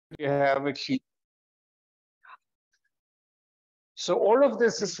you have a key. So all of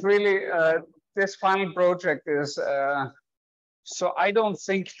this is really, this final project is, so I don't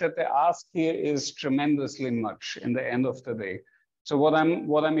think that the ask here is tremendously much in the end of the day. So what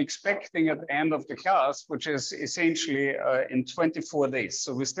I'm expecting at the end of the class, which is essentially in 24 days.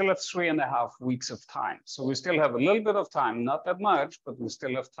 So we still have 3.5 weeks of time. So we still have a little bit of time, not that much, but we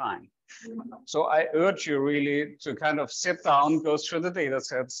still have time. So I urge you really to kind of sit down, go through the data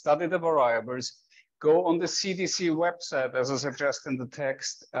set, study the variables, go on the CDC website, as I suggest in the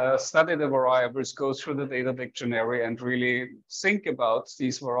text, study the variables, go through the data dictionary, and really think about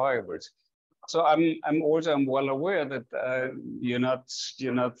these variables. So I'm well aware that you're not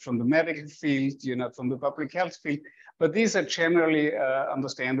from the medical field, you're not from the public health field, but these are generally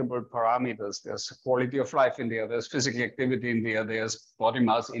understandable parameters. There's quality of life in there, there's physical activity in there, there's body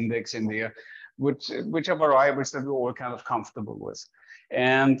mass index in there, which are variables that we're all kind of comfortable with.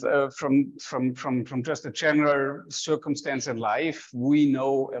 And from just a general circumstance in life, we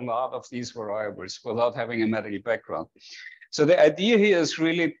know a lot of these variables without having a medical background. So the idea here is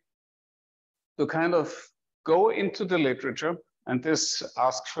really to kind of go into the literature, and this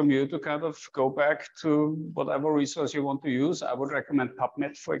asks from you to kind of go back to whatever resource you want to use. I would recommend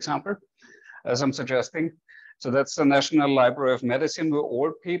PubMed, for example, as I'm suggesting. So that's the National Library of Medicine, where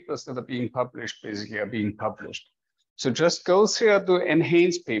all papers that are being published basically are being published. So just go through to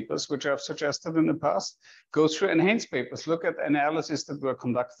enhanced papers, which I've suggested in the past. Go through enhanced papers, look at analyses that were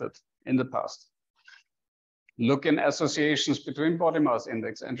conducted in the past. Look in associations between body mass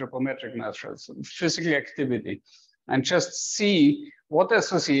index, anthropometric measures, physical activity, and just see what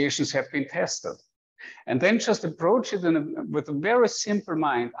associations have been tested. And then just approach it with a very simple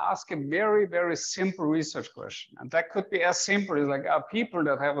mind. Ask a very, very simple research question. And that could be as simple as like, are people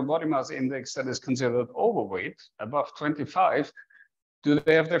that have a body mass index that is considered overweight, above 25, do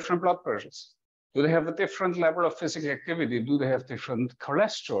they have different blood pressures? Do they have a different level of physical activity? Do they have different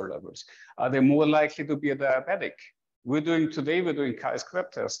cholesterol levels? Are they more likely to be a diabetic? We're doing chi-square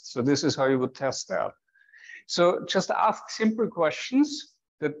tests. So this is how you would test that. So just ask simple questions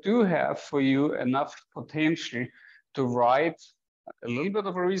that do have for you enough potential to write a little bit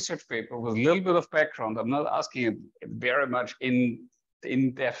of a research paper with a little bit of background. I'm not asking a very much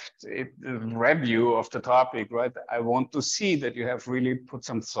in-depth review of the topic, right? I want to see that you have really put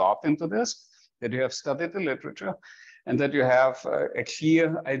some thought into this, that you have studied the literature, and that you have a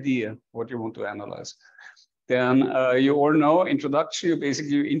clear idea what you want to analyze. Then you all know introduction,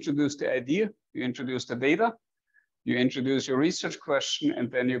 you introduce the idea, you introduce the data, you introduce your research question,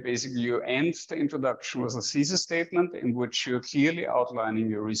 and then you end the introduction with a thesis statement in which you're clearly outlining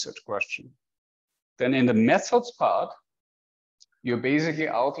your research question. Then in the methods part, you're basically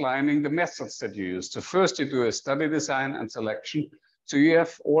outlining the methods that you use. So first you do a study design and selection. So you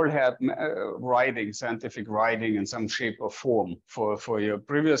have all had scientific writing in some shape or form for your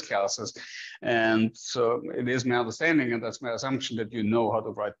previous classes. And so it is my understanding, and that's my assumption, that you know how to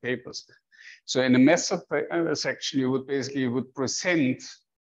write papers. So in the method section, you would present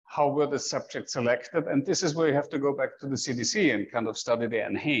how were the subjects selected. And this is where you have to go back to the CDC and kind of study the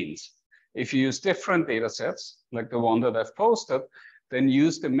enhance. If you use different data sets, like the one that I've posted, then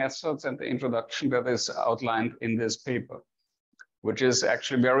use the methods and the introduction that is outlined in this paper, which is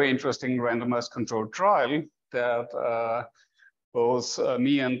actually very interesting randomized controlled trial that both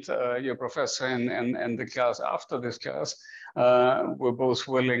me and your professor and the class after this class were both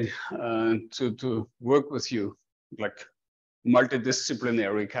willing to work with you, like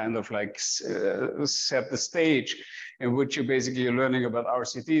multidisciplinary kind of like set the stage in which you're learning about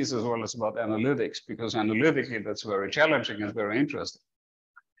RCTs as well as about analytics, because analytically that's very challenging and very interesting.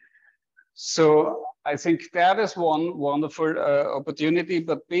 So I think that is one wonderful opportunity,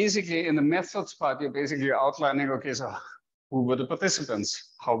 but basically in the methods part, you're basically outlining, okay, so who were the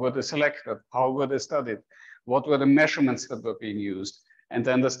participants? How were they selected? How were they studied? What were the measurements that were being used? And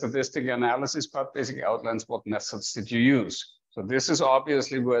then the statistical analysis part basically outlines what methods did you use. So this is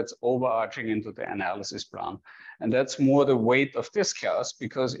obviously where it's overarching into the analysis plan. And that's more the weight of this class,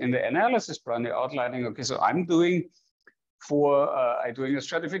 because in the analysis plan, you're outlining, okay, so I'm doing a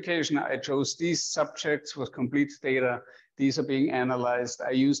stratification. I chose these subjects with complete data. These are being analyzed.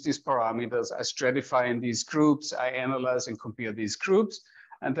 I use these parameters. I stratify in these groups. I analyze and compare these groups.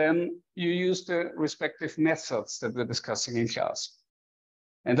 And then you use the respective methods that we're discussing in class.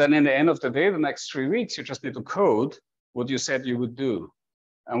 And then in the end of the day, the next 3 weeks, you just need to code what you said you would do.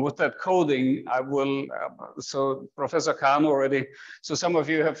 And with that coding, I will, so Professor Kahn already, so some of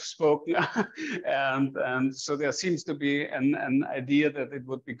you have spoken, and so there seems to be an idea that it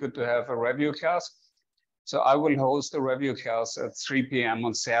would be good to have a review class. So I will host a review class at 3 p.m.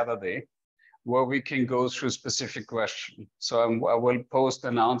 on Saturday, where we can go through specific questions. So I will post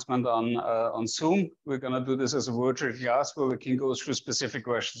an announcement on Zoom. We're going to do this as a virtual class where we can go through specific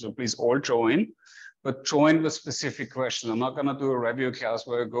questions. So please all join, but join with specific questions. I'm not going to do a review class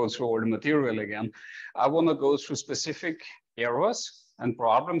where I go through all the material again. I want to go through specific errors and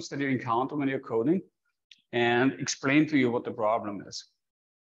problems that you encounter when you're coding and explain to you what the problem is.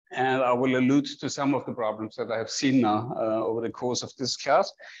 And I will allude to some of the problems that I have seen now over the course of this class.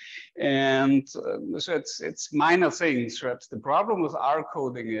 And so it's minor things, right? The problem with R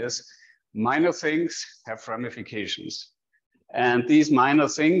coding is minor things have ramifications. And these minor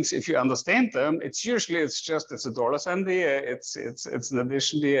things, if you understand them, it's just a dollar sign there, it's an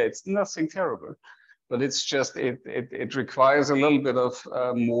addition there, it's nothing terrible. But it's just, it requires a little bit of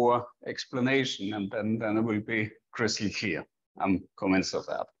more explanation, and then it will be crystal clear. I'm convinced of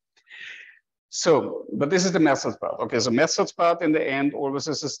that. So, but this is the methods part. Okay, so methods part in the end always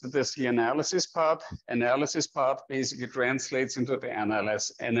is a statistical analysis part. Analysis part basically translates into the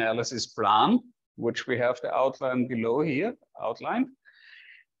analysis plan, which we have the outline below here, outlined.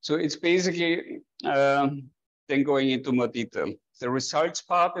 So it's basically then going into more detail. The results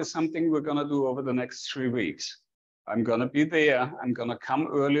part is something we're going to do over the next 3 weeks. I'm going to be there. I'm going to come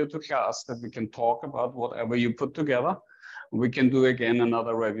earlier to class that we can talk about whatever you put together. We can do again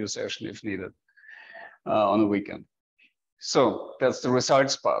another review session if needed on a weekend. So that's the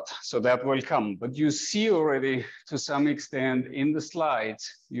results part. So that will come. But you see already to some extent in the slides,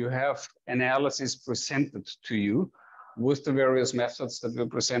 you have analysis presented to you with the various methods that we're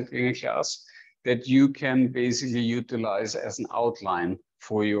presenting in class that you can basically utilize as an outline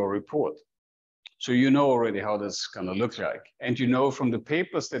for your report. So you know already how this is going to look like. And you know from the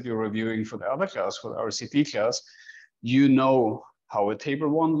papers that you're reviewing for the other class, for the RCT class, you know how a table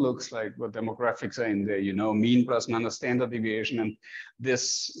 1 looks like, what demographics are in there, you know, mean plus minus standard deviation, and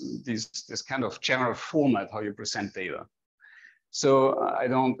this kind of general format, how you present data. So I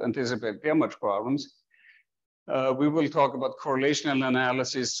don't anticipate very much problems. We will talk about correlational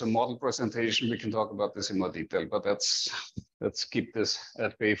analysis, so model presentation. We can talk about this in more detail, but let's keep this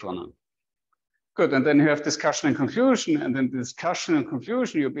at bay for now. Good, and then you have discussion and conclusion, and then discussion and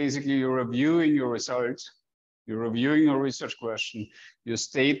conclusion, you're reviewing your results. You're reviewing a research question, you're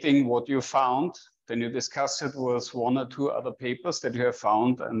stating what you found, then you discuss it with 1 or 2 other papers that you have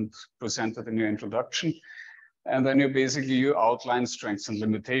found and presented in your introduction. And then you outline strengths and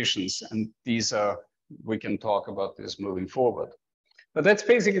limitations. And these are, we can talk about this moving forward. But that's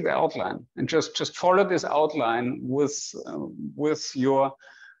basically the outline. And just follow this outline with your,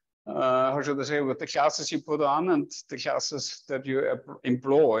 how should I say, with the classes you put on and the classes that you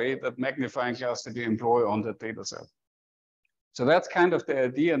employ, that magnifying class that you employ on the data set. So that's kind of the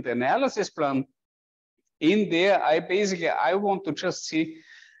idea. And the analysis plan in there, I want to just see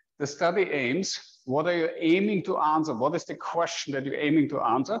the study aims. What are you aiming to answer? What is the question that you're aiming to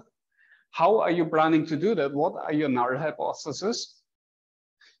answer? How are you planning to do that? What are your null hypotheses?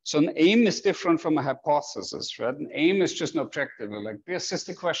 So an aim is different from a hypothesis, right? An aim is just an objective, like this is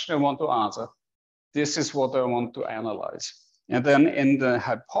the question I want to answer. This is what I want to analyze. And then in the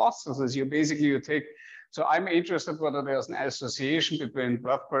hypothesis, you take, so I'm interested whether there's an association between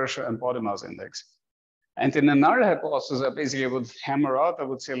blood pressure and body mass index. And in a null hypothesis, I basically would hammer out, I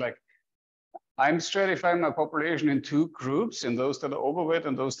would say like, I'm stratifying my population in 2 groups, in those that are overweight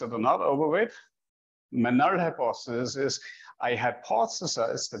and those that are not overweight. My null hypothesis is I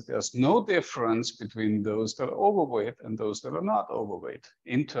hypothesize that there's no difference between those that are overweight and those that are not overweight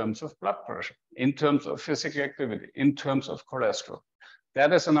in terms of blood pressure, in terms of physical activity, in terms of cholesterol.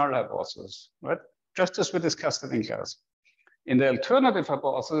 That is a null hypothesis, right? Just as we discussed it in class. In the alternative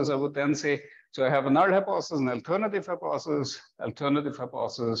hypothesis, I would then say, so I have a null hypothesis, an alternative hypothesis,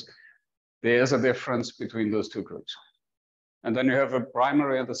 there's a difference between those 2 groups. And then you have a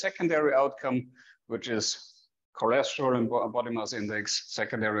primary and a secondary outcome, which is cholesterol and body mass index,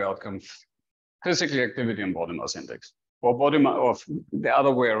 secondary outcome, physical activity and body mass index. Or the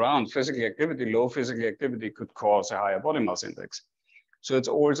other way around, physical activity, low physical activity could cause a higher body mass index. So it's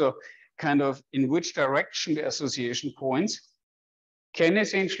also kind of in which direction the association points can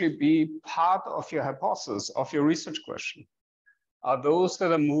essentially be part of your hypothesis, of your research question. Are those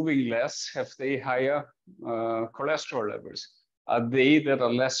that are moving less, have they higher cholesterol levels? Are they that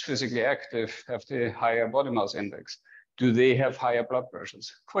are less physically active, have they higher body mass index? Do they have higher blood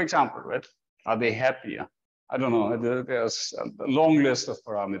pressures? For example, right? Are they happier? I don't know. There's a long list of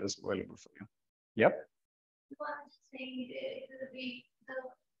parameters available for you. Yep. You want to say it will be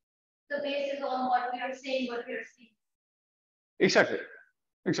the basis on what we are saying, what we are seeing. Exactly.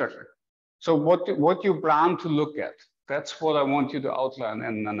 Exactly. So what you plan to look at, that's what I want you to outline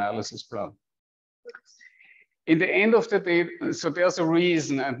in an analysis plan. In the end of the day, so there's a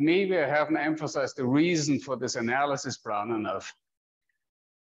reason, and maybe I haven't emphasized the reason for this analysis plan enough.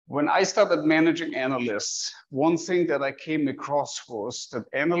 When I started managing analysts, one thing that I came across was that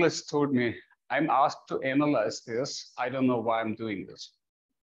analysts told me, I'm asked to analyze this. I don't know why I'm doing this.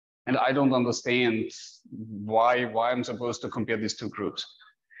 And I don't understand why I'm supposed to compare these two groups.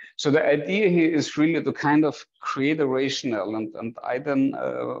 So the idea here is really to kind of create a rationale. And I then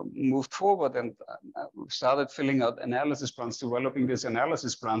moved forward and started filling out analysis plans, developing these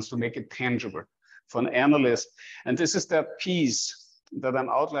analysis plans to make it tangible for an analyst. And this is that piece that I'm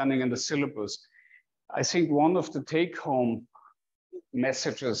outlining in the syllabus. I think one of the take-home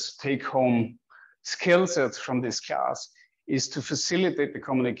messages, take-home skill sets from this class is to facilitate the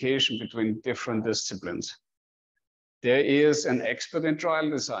communication between different disciplines. There is an expert in trial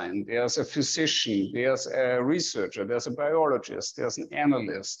design, there's a physician, there's a researcher, there's a biologist, there's an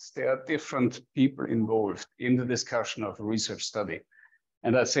analyst. There are different people involved in the discussion of a research study.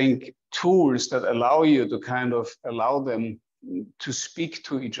 And I think tools that allow you to kind of allow them to speak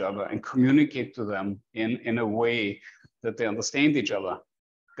to each other and communicate to them in a way that they understand each other,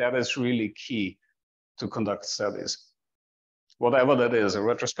 that is really key to conduct studies. Whatever that is, a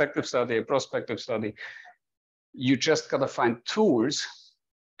retrospective study, a prospective study, you just got to find tools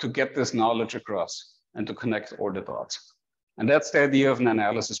to get this knowledge across and to connect all the dots. And that's the idea of an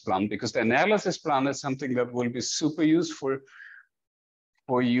analysis plan, because the analysis plan is something that will be super useful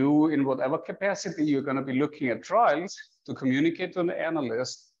for you in whatever capacity you're going to be looking at trials to communicate to an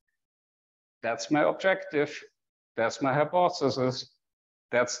analyst. That's my objective. That's my hypothesis.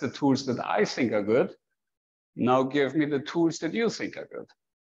 That's the tools that I think are good. Now give me the tools that you think are good.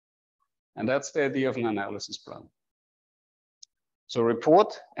 And that's the idea of an analysis plan. So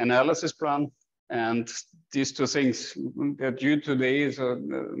report, analysis plan, and these two things that you today is,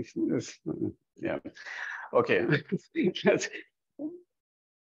 yeah, okay.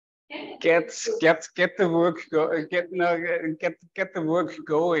 Get the work get the work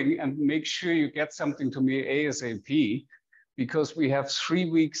going and make sure you get something to me ASAP, because we have 3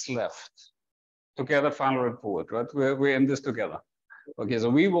 weeks left to get a final report, right? We're in this together. Okay, so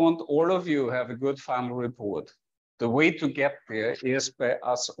we want all of you to have a good final report. The way to get there is by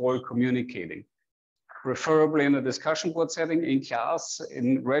us all communicating, preferably in a discussion board setting, in class,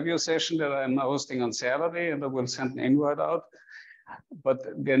 in review session that I'm hosting on Saturday, and I will send an invite out. But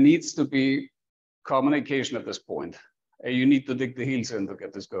there needs to be communication at this point. You need to dig the heels in to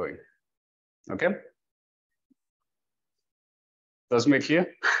get this going. Okay? Does it make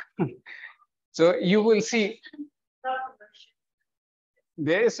clear? So you will see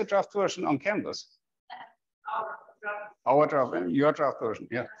there is a draft version on Canvas. Our draft, your draft version,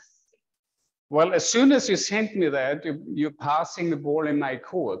 yeah. Well, as soon as you send me that, you're passing the ball in my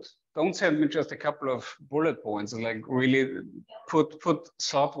court. Don't send me just a couple of bullet points, like really put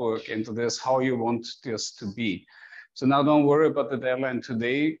thought work into this, how you want this to be. So now don't worry about the deadline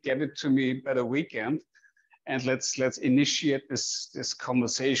today, get it to me by the weekend, and let's initiate this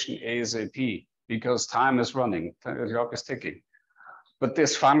conversation ASAP, because time is running, the clock is ticking. But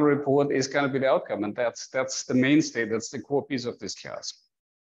this final report is going to be the outcome, and that's the mainstay, that's the core piece of this class.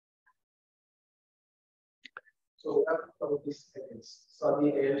 So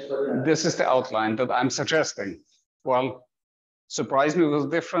this is the outline that I'm suggesting. Well, surprise me was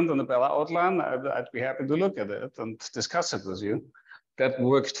different than the better outline. I'd be happy to look at it and discuss it with you. That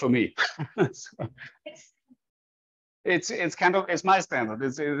worked for me. So it's kind of, it's my standard.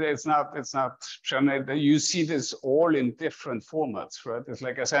 It's not general. You see this all in different formats, right? It's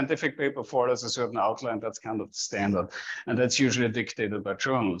like a scientific paper follows a certain outline. That's kind of standard, and that's usually dictated by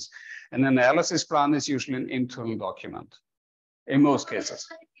journals. An analysis plan is usually an internal document, in most cases.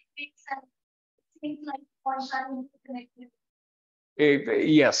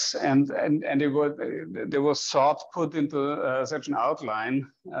 Yes, and there was thought put into such an outline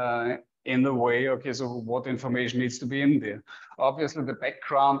in the way, okay, so what information needs to be in there? Obviously, the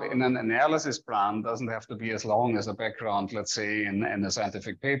background in an analysis plan doesn't have to be as long as a background, let's say, in a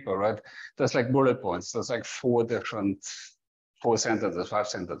scientific paper, right? That's like bullet points. That's like 4 sentences, 5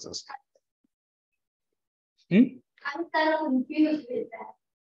 sentences. I'm kind of confused with that.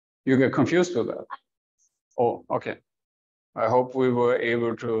 You get confused with that? Oh, okay. I hope we were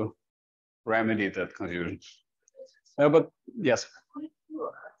able to remedy that confusion. But yes.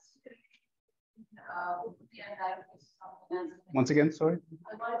 Once again, sorry.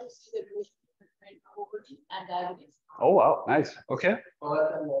 I wanted to see the relationship between obesity and diabetes. Oh wow, nice. Okay.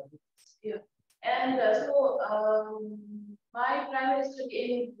 Yeah. And My primary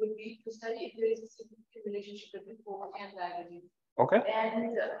aim would be to study if there is a significant relationship between poverty and diabetes. Okay.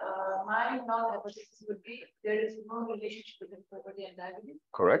 And my null hypothesis would be there is no relationship between poverty and diabetes.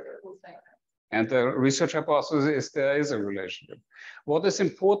 Correct. And the research hypothesis is there is a relationship. What is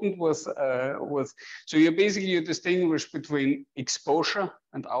important was so you distinguish between exposure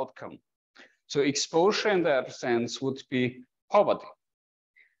and outcome. So exposure in that sense would be poverty,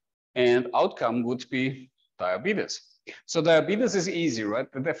 and outcome would be diabetes. So diabetes is easy, right?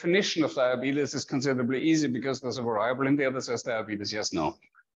 The definition of diabetes is considerably easy because there's a variable in there that says diabetes, yes, no.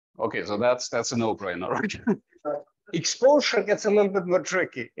 Okay, so that's a no-brainer, right? Exposure gets a little bit more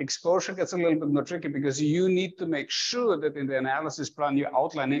tricky. Exposure gets a little bit more tricky because you need to make sure that in the analysis plan you're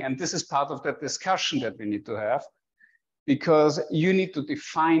outlining, and this is part of that discussion that we need to have, because you need to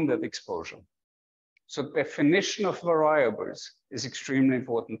define that exposure. So definition of variables is extremely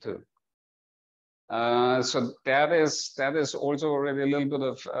important too. So that is also already a little bit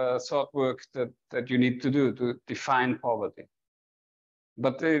of thought work that you need to do to define poverty.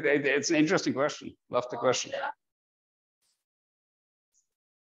 But it's an interesting question. Love the question.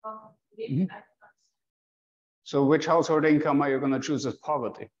 Mm-hmm. So which household income are you going to choose as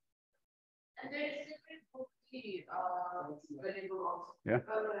poverty? And there is different poverty variable also. Yeah.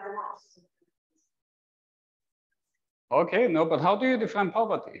 Okay, no, but how do you define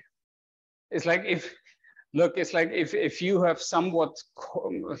poverty? It's like if you have somewhat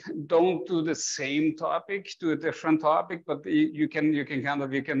don't do the same topic, do a different topic, but you can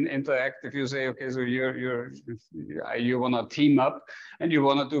interact. If you say, okay, so you want to team up and you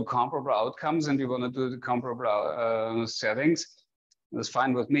want to do comparable outcomes and you want to do the comparable settings, that's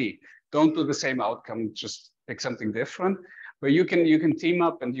fine with me. Don't do the same outcome, just pick something different. But you can team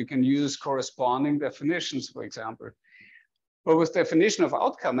up and you can use corresponding definitions, for example. But with definition of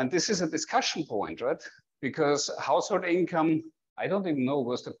outcome, and this is a discussion point, right? Because household income, I don't even know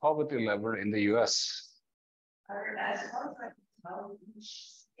what's the poverty level in the US.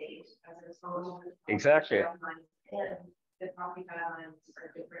 Exactly. The property guidelines are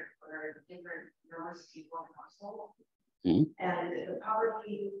different for different universities or household. And the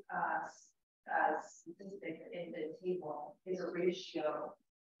poverty statistic in the table is a ratio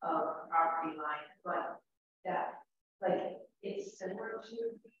of property line, but that it's similar to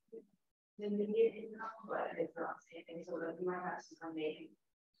the median income, but it's not the same thing. So that we might have some maybe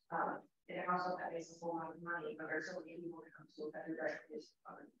in a household that makes a whole lot of money, but there's so many people that come to a better direction.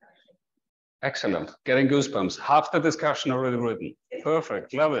 Excellent. Getting goosebumps. Half the discussion already written.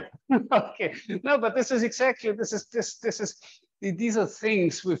 Perfect. Love it. Okay. No, but this is exactly, these are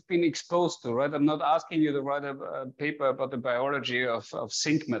things we've been exposed to, right? I'm not asking you to write a paper about the biology of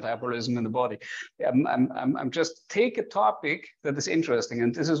zinc metabolism in the body. I'm just take a topic that is interesting.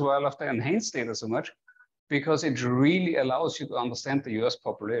 And this is why I love the enhanced data so much, because it really allows you to understand the US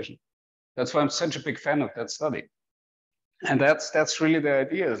population. That's why I'm such a big fan of that study. And that's really the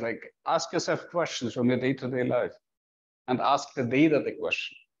idea, is like, ask yourself questions from your day-to-day life and ask the data the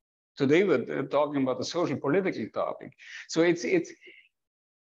question. Today we're talking about the social political topic. So it's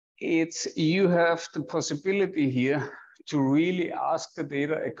you have the possibility here to really ask the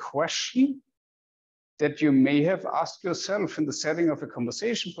data a question that you may have asked yourself in the setting of a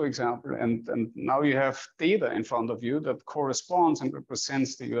conversation, for example, and now you have data in front of you that corresponds and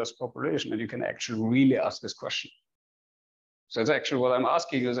represents the US population, and you can actually really ask this question. So it's actually what I'm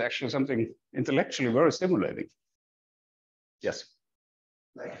asking you is actually something intellectually very stimulating. Yes.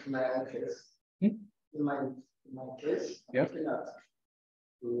 Like in my own case, in my case, I'm looking at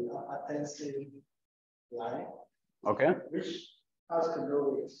the attentive line, okay, which has to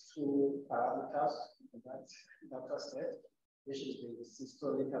do with two parameters in that data set, which is the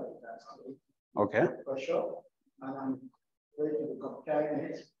systolic data. Okay. For sure. And I'm going to be comparing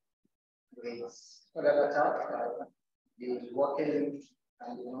it with other data. The working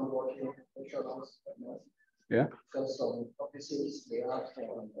and the non-working professionals. Yeah. Because some offices they have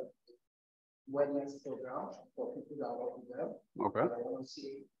wellness programs for people that work with them. Okay. I want to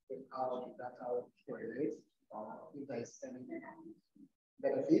see how the data correlates, if there is any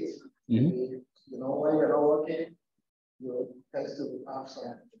benefit. You know, when you're not working, you tend to have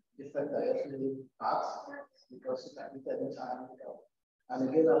some different dietary paths because you can eat any time. And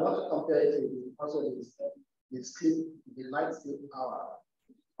again, I want to compare it with also the sleep, the night sleep hour.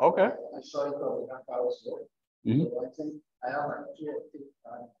 Okay. I saw it on the data also. So I think I have like 2 or 3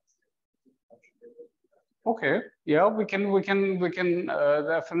 Okay. Yeah, we can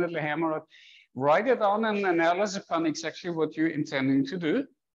definitely hammer it. Write it down in an analysis plan exactly what you're intending to do.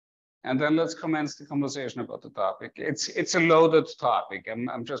 And then let's commence the conversation about the topic. It's a loaded topic.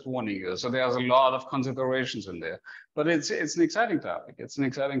 I'm just warning you. So there's a lot of considerations in there, but it's an exciting topic. It's an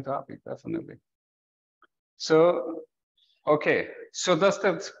exciting topic, definitely. So, okay. So does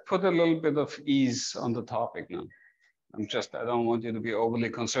that put a little bit of ease on the topic now? I don't want you to be overly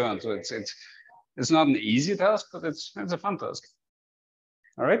concerned. So it's not an easy task, but it's a fun task.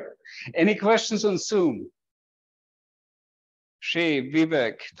 All right. Any questions on Zoom? Shay,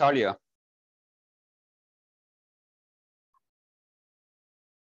 Vivek, Talia.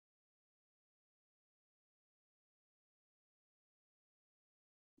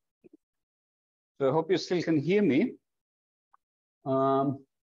 So I hope you still can hear me.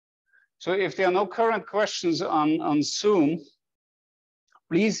 So if there are no current questions on Zoom,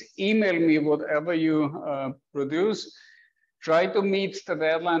 please email me whatever you produce. Try to meet the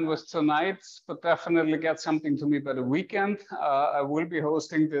deadline with tonight, but definitely get something to me by the weekend. I will be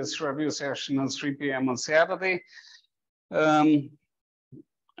hosting this review session at 3 p.m. on Saturday. We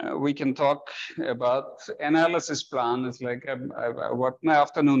can talk about analysis plan. It's like I work my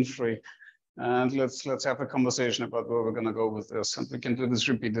afternoon free. And let's have a conversation about where we're going to go with this. And we can do this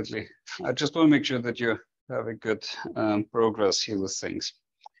repeatedly. I just want to make sure that you have a good progress here with things.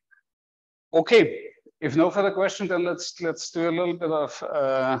 Okay. If no further questions, then let's do a little bit of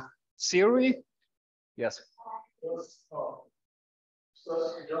theory. Yes.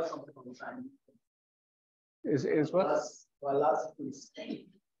 Is what? Our last quiz.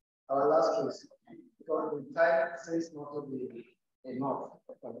 Because the time says not to be enough.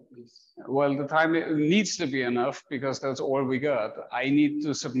 Well, the time needs to be enough because that's all we got. I need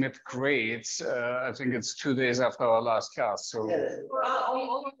to submit grades. I think it's 2 days after our last class. So. Yes.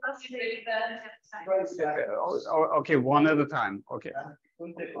 Okay, one at a time. Okay.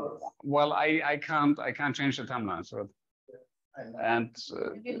 Well, I can't change the timeline. So, and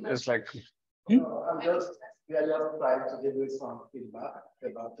it's like. We are just trying to give you some feedback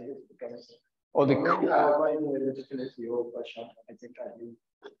about it because. Or the question. I think I do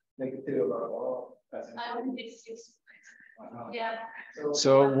negative about Yeah.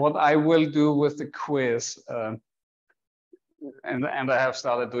 So what I will do with the quiz, and I have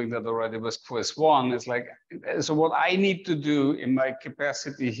started doing that already with quiz 1, is like, so what I need to do in my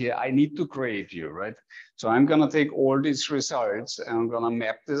capacity here, I need to grade you, right? So I'm going to take all these results and I'm going to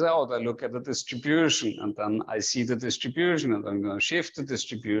map this out. I look at the distribution and then I see the distribution and I'm going to shift the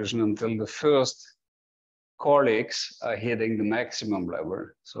distribution until the first colleagues are hitting the maximum level.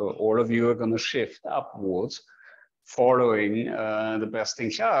 So all of you are going to shift upwards following the best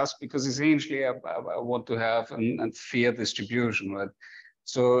in class, because essentially I want to have a fair distribution, right?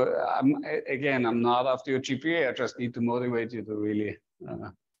 So I'm not after your GPA. I just need to motivate you to really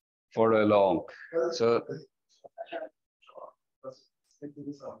follow along. So.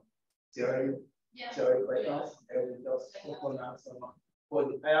 Well,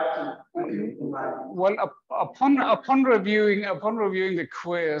 upon reviewing the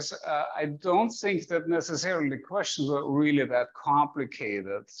quiz, I don't think that necessarily the questions were really that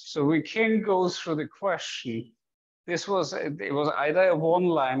complicated. So we can go through the question. It was either a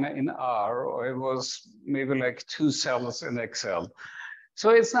one-liner in R or it was maybe like 2 cells in Excel.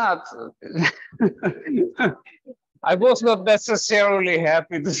 So it's not. I was not necessarily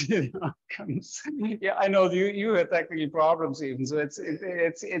happy to see the outcomes. Yeah, I know you had technical problems even, so it's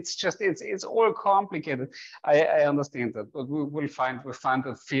all complicated. I understand that, but we'll find a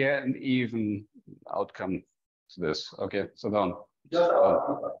fair and even outcome to this. Okay, so don't.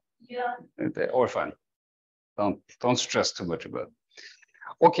 Yeah. All fine. Don't stress too much about it.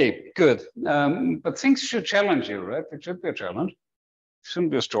 Okay, good. But things should challenge you, right? It should be a challenge. Shouldn't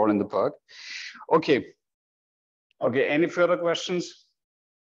be a stroll in the park. Okay. Okay, any further questions?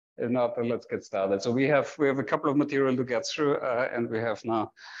 If not, then let's get started. So we have a couple of material to get through, and we have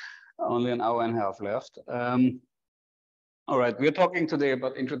now only an hour and a half left. All right, we're talking today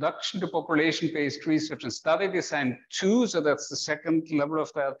about Introduction to Population-Based Research and Study Design 2, so that's the second level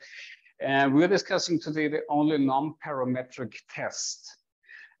of that. And we're discussing today the only non-parametric test.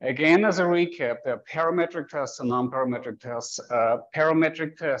 Again, as a recap, there are parametric tests and non-parametric tests.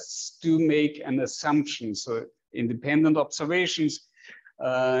 Parametric tests do make an assumption, so independent observations,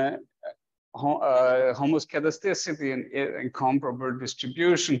 homoscedasticity and comparable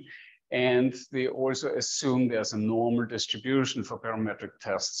distribution, and they also assume there's a normal distribution for parametric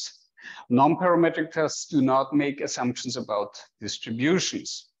tests. Non-parametric tests do not make assumptions about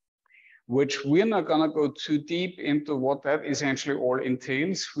distributions, which we're not going to go too deep into what that essentially all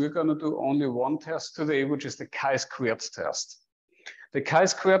entails. We're going to do only one test today, which is the chi-squared test. The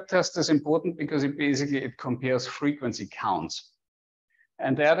chi-squared test is important because it compares frequency counts.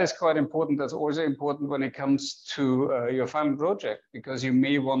 And that is quite important. That's also important when it comes to your final project, because you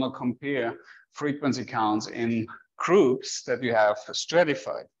may want to compare frequency counts in groups that you have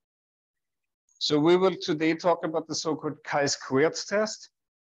stratified. So we will today talk about the so-called chi-squared test.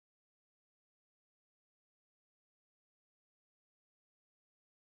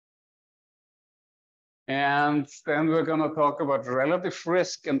 And then we're going to talk about relative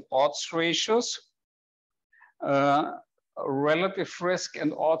risk and odds ratios. Relative risk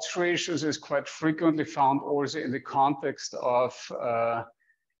and odds ratios is quite frequently found also in the context of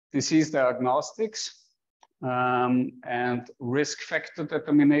disease diagnostics and risk factor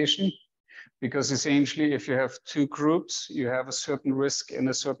determination. Because essentially, if you have two groups, you have a certain risk in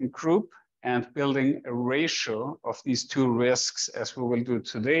a certain group, and building a ratio of these two risks, as we will do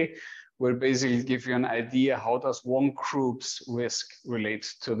today, will basically give you an idea how does one group's risk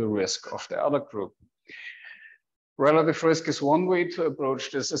relate to the risk of the other group. Relative risk is one way to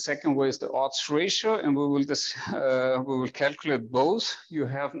approach this. The second way is the odds ratio, and we will calculate both. You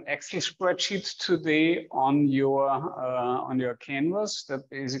have an Excel spreadsheet today on your canvas that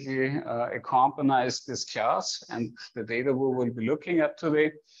basically accompanies this class and the data we will be looking at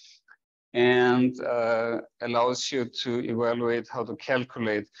today, and allows you to evaluate how to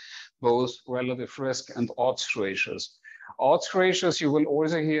calculate both relative risk and odds ratios. Odds ratios you will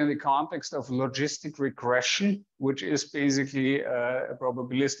also hear in the context of logistic regression, which is basically a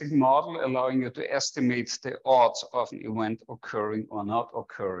probabilistic model allowing you to estimate the odds of an event occurring or not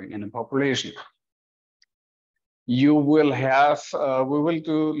occurring in a population. You will have, we will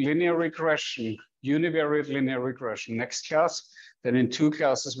do linear regression, univariate linear regression next class. Then in 2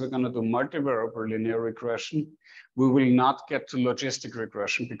 classes, we're going to do multivariable linear regression. We will not get to logistic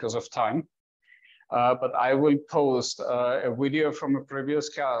regression because of time. But I will post a video from a previous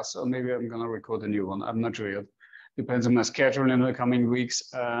class, or maybe I'm going to record a new one. I'm not sure yet. Depends on my schedule in the coming weeks,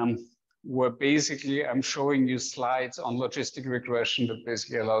 where basically I'm showing you slides on logistic regression that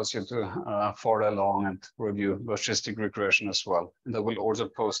basically allows you to follow along and review logistic regression as well. And I will also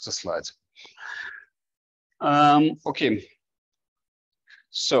post the slides. Okay.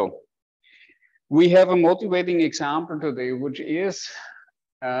 So we have a motivating example today, which is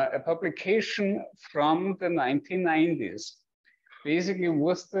a publication from the 1990s, basically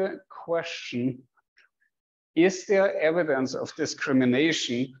with the question, is there evidence of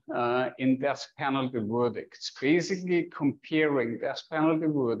discrimination in death penalty verdicts? Basically comparing death penalty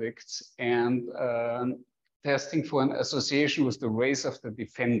verdicts and testing for an association with the race of the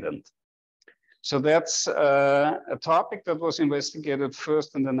defendant. So that's a topic that was investigated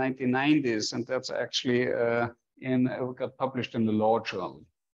first in the 1990s, and that's actually got published in the Law Journal.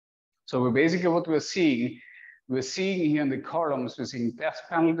 So basically what we're seeing here in the columns, we're seeing death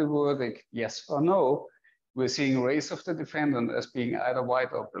penalty verdict, yes or no. We're seeing race of the defendant as being either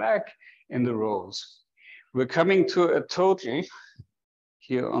white or black in the rows. We're coming to a total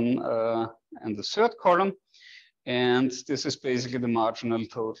here on the third column, and this is basically the marginal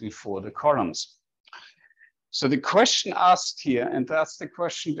total for the columns. So the question asked here, and that's the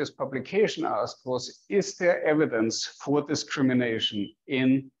question this publication asked, was, is there evidence for discrimination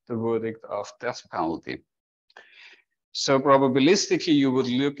in the verdict of death penalty? So probabilistically, you would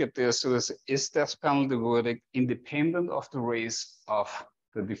look at this as, is death penalty verdict independent of the race of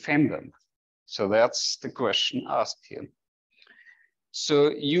the defendant? So that's the question asked here.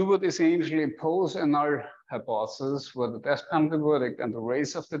 So you would essentially pose a null hypothesis where the death penalty verdict and the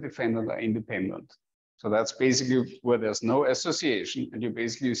race of the defendant are independent. So that's basically where there's no association, and you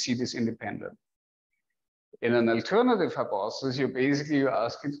basically see this independent. In an alternative hypothesis, you're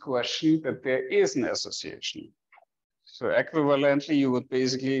asking the question that there is an association. So equivalently, you would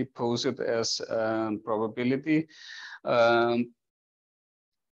basically pose it as probability,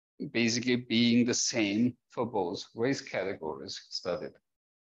 basically being the same for both race categories studied.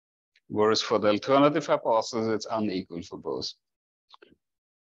 Whereas for the alternative hypothesis, it's unequal for both.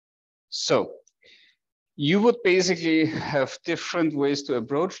 So you would basically have different ways to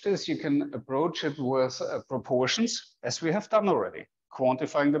approach this. You can approach it with proportions, as we have done already,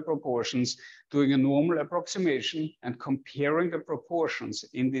 quantifying the proportions, doing a normal approximation, and comparing the proportions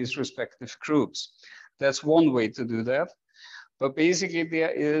in these respective groups. That's one way to do that. But basically,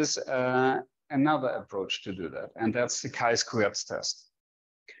 there is another approach to do that, and that's the chi-squared test.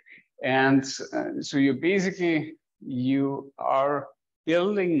 And so you are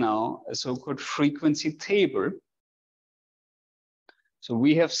building now a so-called frequency table. So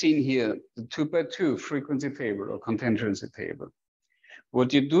we have seen here the 2x2 frequency table or contingency table.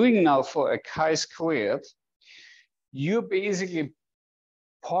 What you're doing now for a chi-squared, you're basically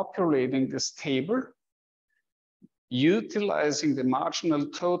populating this table utilizing the marginal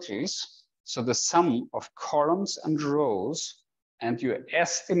totals, so the sum of columns and rows, and you're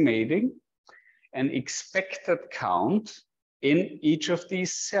estimating an expected count in each of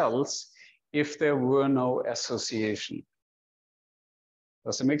these cells if there were no association.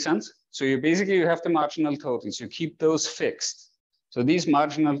 Does that make sense? So you basically you have the marginal totals, you keep those fixed. So these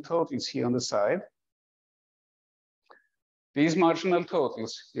marginal totals here on the side, these marginal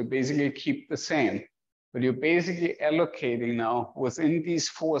totals, you basically keep the same, but you're basically allocating now within these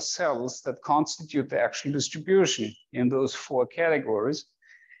 4 cells that constitute the actual distribution in those 4 categories.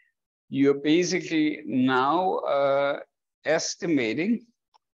 You're basically now estimating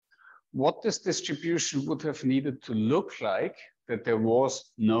what this distribution would have needed to look like that there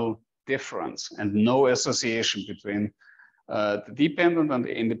was no difference and no association between the dependent and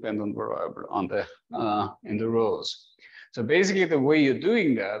the independent variable on the in the rows. So basically the way you're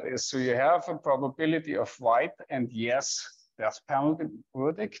doing that is, so you have a probability of white and yes, death penalty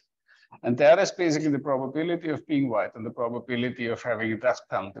verdict. And that is basically the probability of being white and the probability of having a death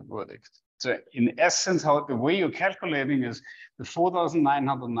penalty verdict. So in essence, how the way you're calculating is the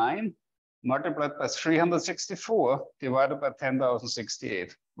 4,909 multiplied by 364 divided by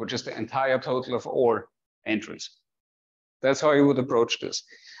 10,068, which is the entire total of all entries. That's how you would approach this.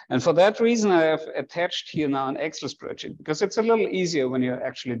 And for that reason, I have attached here now an Excel spreadsheet, because it's a little easier when you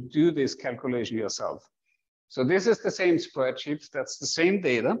actually do this calculation yourself. So this is the same spreadsheet, that's the same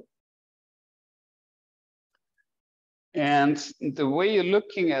data. And the way you're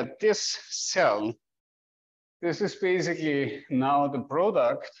looking at this cell, this is basically now the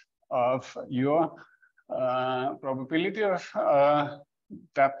product of your probability of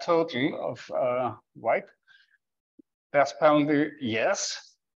that total of white, death penalty,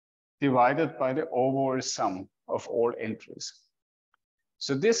 yes, divided by the overall sum of all entries.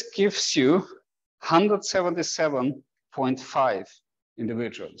 So this gives you 177.5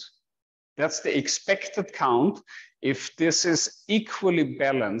 individuals. That's the expected count if this is equally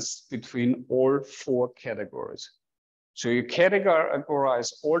balanced between all 4 categories. So you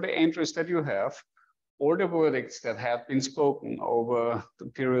categorize all the entries that you have, all the verdicts that have been spoken over the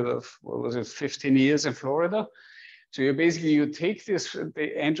period of, what was it, 15 years in Florida. So you basically, you take this,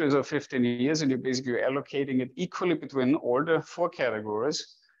 the entries of 15 years, and you're basically allocating it equally between all the 4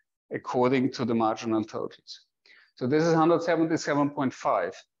 categories according to the marginal totals. So this is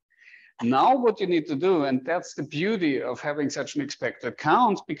 177.5. Now what you need to do, and that's the beauty of having such an expected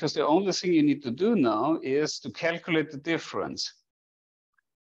count, because the only thing you need to do now is to calculate the difference.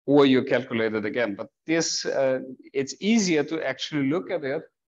 Or you calculate it again, but this, it's easier to actually look at it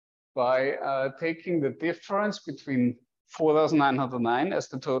by taking the difference between 4,909 as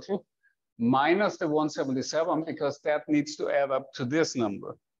the total minus the 177, because that needs to add up to this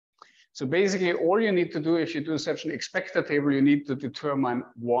number. So basically all you need to do if you do such an expected table, you need to determine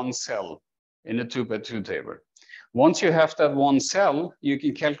one cell in a 2x2 table. Once you have that one cell, you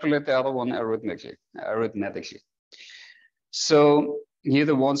can calculate the other one arithmetically. So here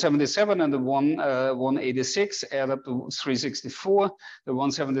the 177 and the 186 add up to 364. The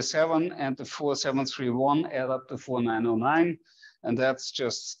 177 and the 4731 add up to 4909. And that's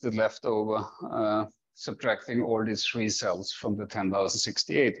just the leftover, subtracting all these 3 cells from the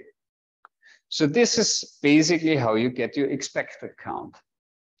 10,068. So this is basically how you get your expected count.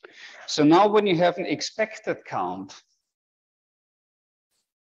 So now when you have an expected count,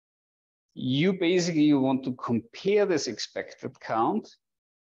 you want to compare this expected count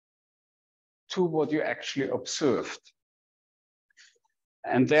to what you actually observed.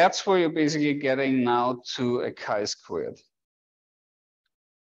 And that's where you're basically getting now to a chi-squared.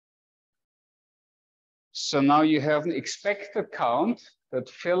 So now you have an expected count that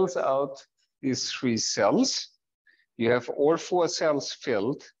fills out these 3 cells. You have all 4 cells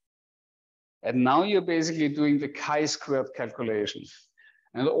filled. And now you're basically doing the chi-squared calculation.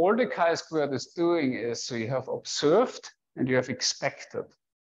 And all the chi-squared is doing is, so you have observed and you have expected.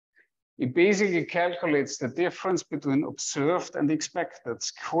 It basically calculates the difference between observed and expected,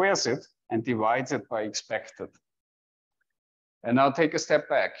 squares it, and divides it by expected. And now take a step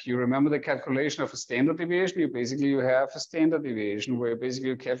back. You remember the calculation of a standard deviation? You have a standard deviation where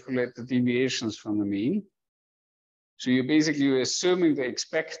you calculate the deviations from the mean. So you're assuming the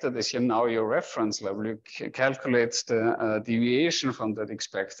expected is now your reference level. You calculate the deviation from that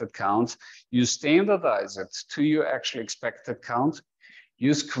expected count. You standardize it to your actual expected count.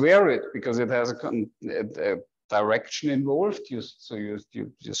 You square it because it has a direction involved. So you're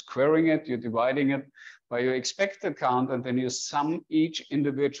squaring it, you're dividing it by your expected count, and then you sum each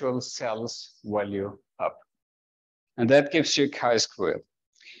individual cell's value up. And that gives you chi-squared.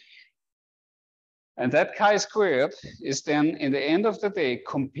 And that chi-squared is then, in the end of the day,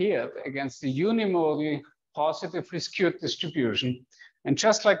 compared against the unimodal positively skewed distribution. And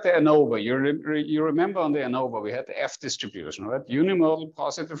just like the ANOVA, you remember on the ANOVA, we had the F distribution, right? Unimodal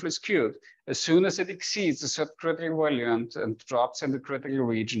positively skewed. As soon as it exceeds a certain critical value and drops in the critical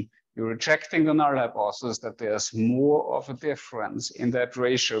region, you're rejecting the null hypothesis that there's more of a difference in that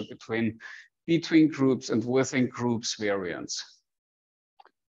ratio between groups and within groups variance.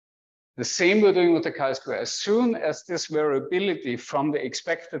 The same we're doing with the chi-square. As soon as this variability from the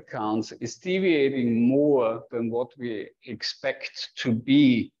expected counts is deviating more than what we expect to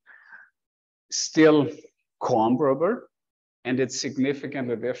be still comparable, and it's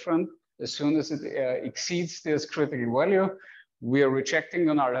significantly different, as soon as it exceeds this critical value, we are rejecting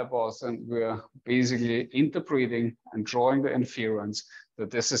the null hypothesis, and we're basically interpreting and drawing the inference that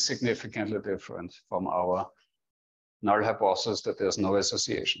this is significantly different from our null hypothesis that there's no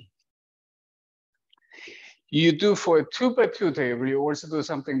association. You do for a 2x2 table, you also do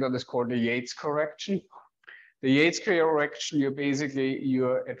something that is called the Yates correction. The Yates correction,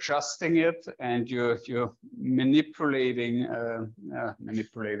 you're adjusting it and you're manipulating,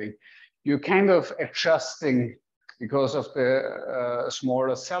 you're kind of adjusting because of the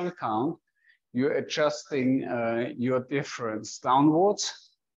smaller cell count, you're adjusting your difference downwards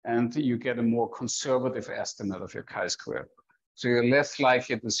and you get a more conservative estimate of your chi-square. So you're less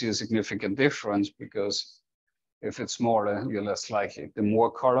likely to see a significant difference because if it's smaller, you're less likely. The more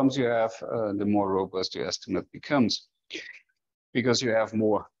columns you have, the more robust your estimate becomes because you have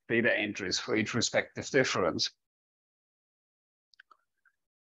more data entries for each respective difference.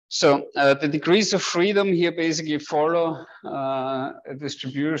 So the degrees of freedom here basically follow a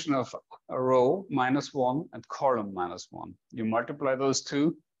distribution of a row -1 and column -1. You multiply those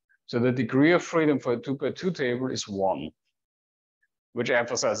two. So the degree of freedom for a 2x2 table is 1, which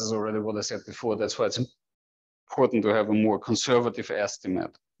emphasizes already what I said before. That's why it's important to have a more conservative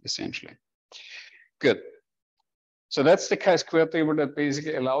estimate, essentially. Good. So that's the chi-square table that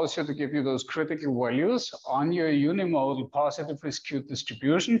basically allows you to give you those critical values on your unimodal positively skewed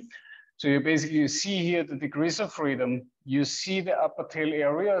distribution. So you see here the degrees of freedom, you see the upper tail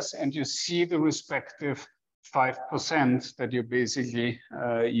areas, and you see the respective 5% that you're basically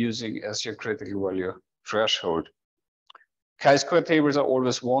using as your critical value threshold. Chi-square tables are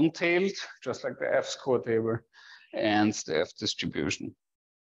always one-tailed, just like the F-score table and the F distribution.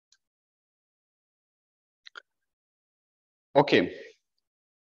 Okay.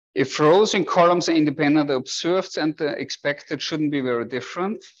 If rows and columns are independent observed and the expected shouldn't be very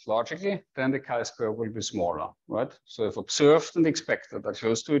different, logically, then the chi-square will be smaller, right? So if observed and expected are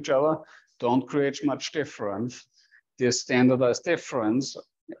close to each other, don't create much difference, the standardized difference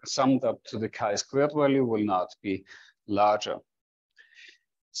summed up to the chi-squared value will not be larger.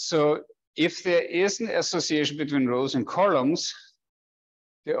 So if there is an association between rows and columns,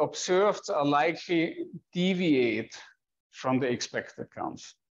 the observed are likely deviate from the expected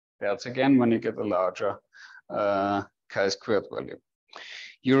counts. That's again when you get a larger chi-squared value.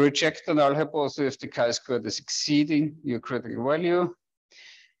 You reject the null hypothesis if the chi-squared is exceeding your critical value.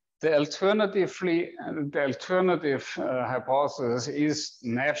 The alternative hypothesis is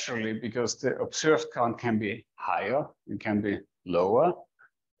naturally because the observed count can be higher, it can be lower.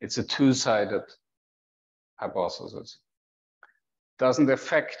 It's a two-sided hypothesis. Doesn't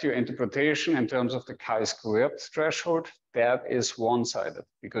affect your interpretation in terms of the chi-squared threshold. That is one-sided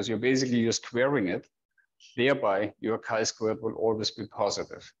because you're squaring it. Thereby, your chi-squared will always be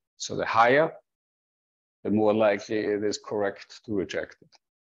positive. So the higher, the more likely it is correct to reject it.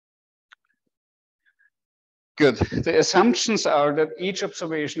 Good. The assumptions are that each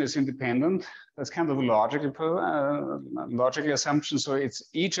observation is independent. That's kind of a logical assumption. So it's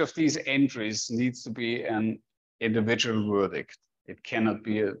each of these entries needs to be an individual verdict. It cannot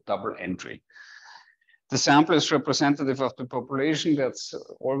be a double entry. The sample is representative of the population. That's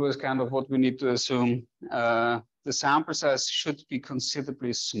always kind of what we need to assume. The sample size should be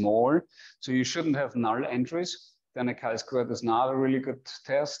considerably small. So you shouldn't have null entries. Then a chi-squared is not a really good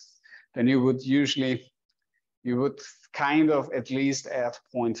test. Then you would kind of at least add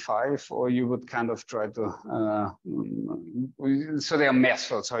 0.5, or you would kind of try to, so there are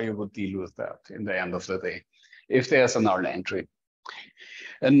methods how you would deal with that in the end of the day, if there's a null entry.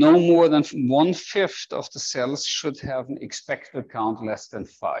 And no more than 1/5 of the cells should have an expected count less than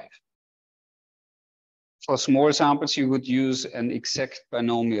 5. For small samples, you would use an exact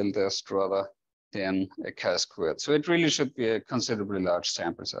binomial test rather than a chi-squared. So it really should be a considerably large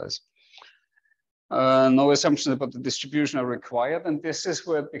sample size. No assumptions about the distribution are required, and this is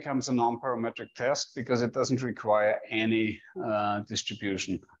where it becomes a non-parametric test because it doesn't require any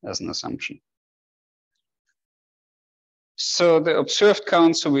distribution as an assumption. So the observed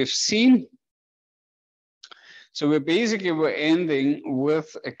count, so we've seen. So we're ending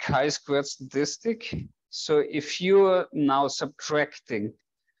with a chi-squared statistic. So if you're now subtracting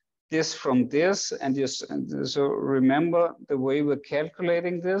this from this, and you so remember the way we're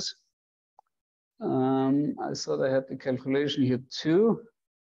calculating this. I thought I had the calculation here too.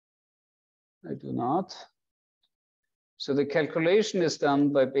 I do not. So the calculation is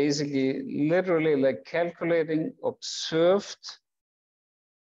done by basically literally like calculating observed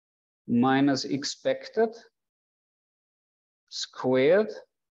minus expected squared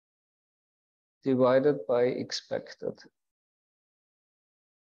divided by expected.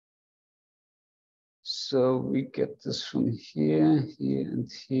 So we get this from here, here,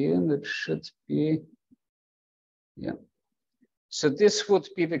 and here, and it should be, yeah. So this would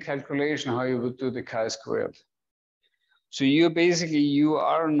be the calculation how you would do the chi-squared. So you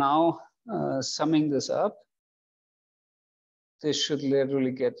are now summing this up. This should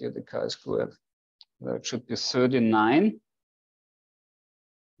literally get you the chi-squared. That should be 39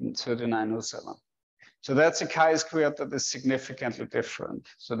 and 3907. So that's a chi-squared that is significantly different.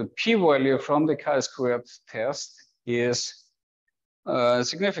 So the p-value from the chi-squared test is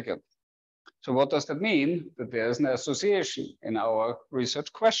significant. So what does that mean? That there is an association in our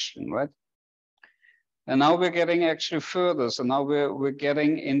research question, right? And now we're getting actually further. So now we're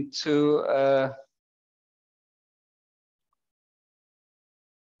getting into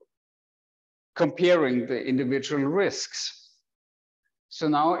comparing the individual risks. So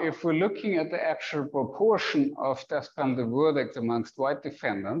now if we're looking at the actual proportion of death penalty verdict amongst white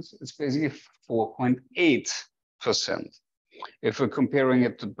defendants, it's basically 4.8%. If we're comparing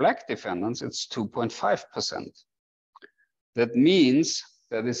it to black defendants, it's 2.5%. That means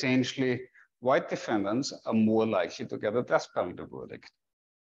that essentially white defendants are more likely to get a death penalty verdict.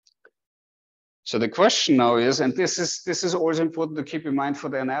 So the question now is, and this is also important to keep in mind for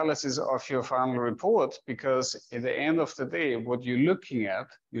the analysis of your final report, because at the end of the day, what you're looking at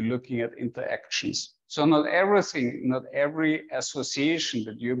interactions. So not every association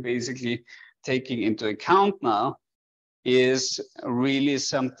that you're basically taking into account now is really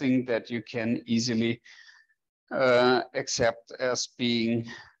something that you can easily accept as being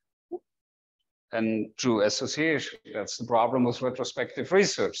a true association. That's the problem with retrospective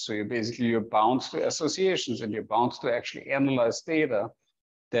research. So you're bound to associations, and you're bound to actually analyze data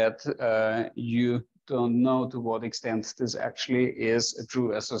that you don't know to what extent this actually is a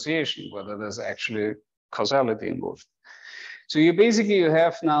true association, whether there's actually causality involved. So you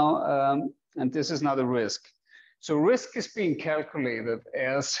have now, and this is now the risk. So risk is being calculated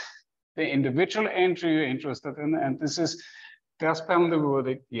as the individual entry you're interested in, and this is death penalty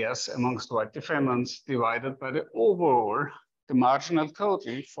verdict, yes, amongst white defendants, divided by the overall, the marginal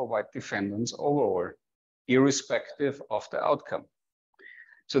total for white defendants overall, irrespective of the outcome.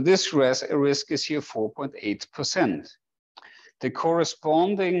 So this risk is here 4.8%. The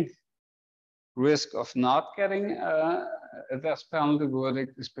corresponding risk of not getting a death penalty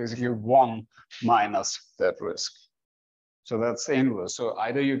verdict is basically 1 minus that risk. So that's the inverse. So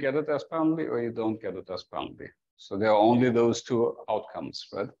either you get a death penalty or you don't get a death penalty. So there are only those two outcomes,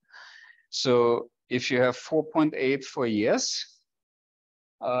 right? So if you have 4.8 for yes,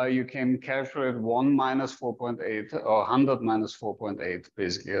 you can calculate 1 minus 4.8 or 100 minus 4.8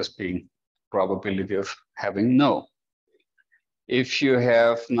 basically as being probability of having no. If you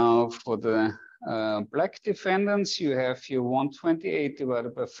have now for the black defendants, you have here 128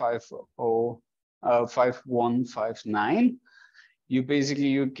 divided by 5159. You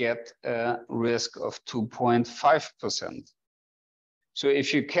get a risk of 2.5%. So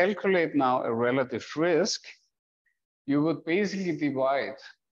if you calculate now a relative risk, you would basically divide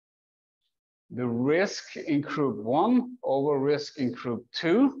the risk in group 1 over risk in group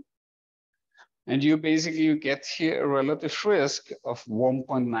 2. And you get here a relative risk of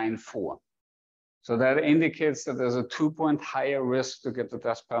 1.94. So that indicates that there's a 2-point higher risk to get the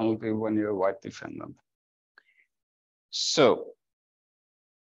death penalty when you're a white defendant. So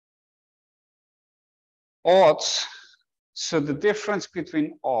odds. So the difference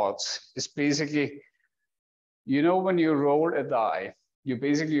between odds is basically, when you roll a die, you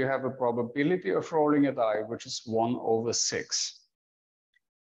have a probability of rolling a die, which is 1 over 6.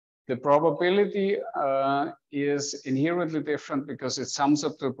 The probability is inherently different because it sums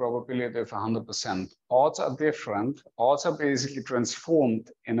up to a probability of 100%. Odds are different. Odds are basically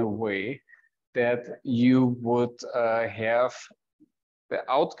transformed in a way that you would have the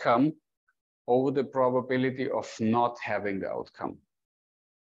outcome over the probability of not having the outcome.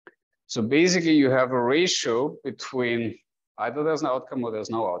 So basically you have a ratio between either there's an outcome or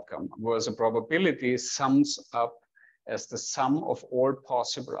there's no outcome, whereas a probability sums up as the sum of all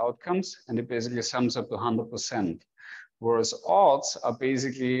possible outcomes, and it basically sums up to 100%. Whereas odds are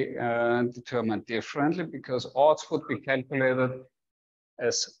basically determined differently, because odds would be calculated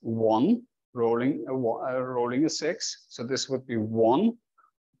as 1 rolling a 6. So this would be 1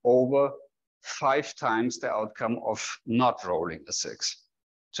 over 5 times the outcome of not rolling a 6.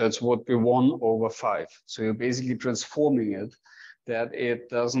 So it would be 1 over 5. So you're basically transforming it that it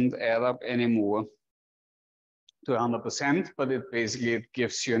doesn't add up anymore to 100%, but it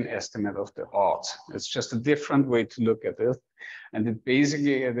gives you an estimate of the odds. It's just a different way to look at it. And it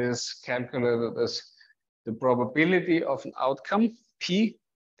is calculated as the probability of an outcome, P,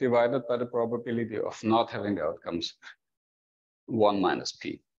 divided by the probability of not having the outcomes, 1 minus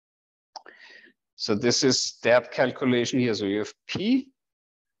P. So this is that calculation here. So you have P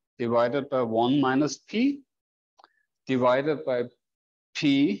divided by 1 minus P divided by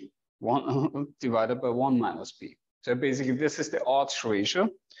P divided by 1 minus P. So basically this is the odds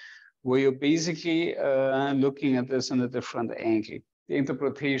ratio, where you're basically looking at this in a different angle. The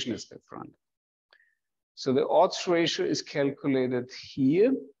interpretation is different. So the odds ratio is calculated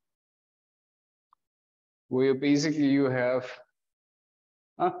here, where basically you have,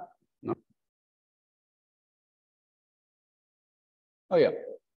 no. Oh yeah.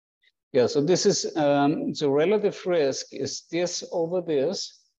 Yeah, so this is, so relative risk is this over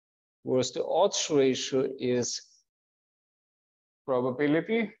this, whereas the odds ratio is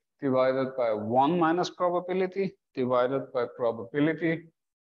probability divided by 1 minus probability divided by probability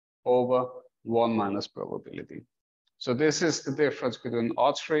over 1 minus probability. So this is the difference between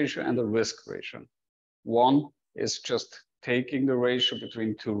odds ratio and the risk ratio. One is just taking the ratio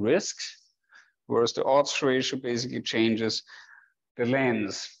between two risks, whereas the odds ratio basically changes the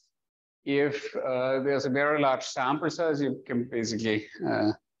lens. If there's a very large sample size, you can basically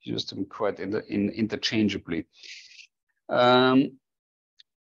use them quite interchangeably. Okay,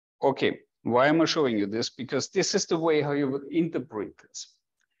 why am I showing you this? Because this is the way how you would interpret this.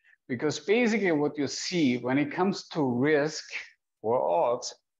 Because basically what you see when it comes to risk or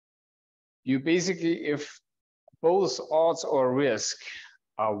odds, you basically, if both odds or risk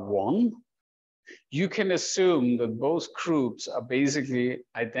are 1, you can assume that both groups are basically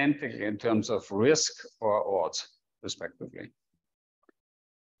identical in terms of risk or odds, respectively.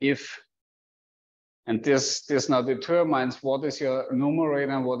 And this now determines what is your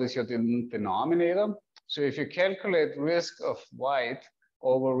numerator and what is your denominator. So if you calculate risk of white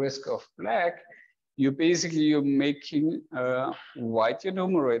over risk of black, you're making white your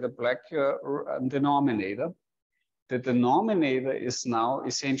numerator, black your denominator. The denominator is now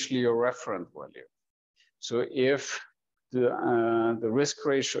essentially your reference value. So if the risk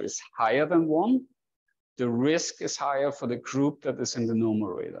ratio is higher than 1, the risk is higher for the group that is in the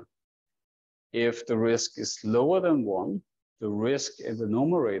numerator. If the risk is lower than 1, the risk in the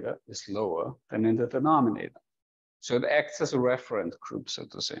numerator is lower than in the denominator. So it acts as a reference group, so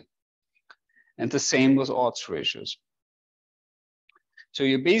to say. And the same with odds ratios. So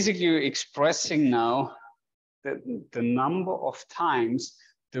you're basically expressing now the number of times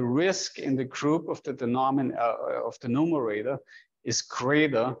the risk in the group of the numerator is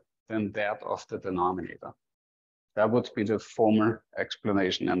greater than that of the denominator. That would be the formal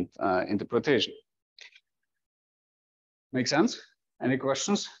explanation and interpretation. Make sense? Any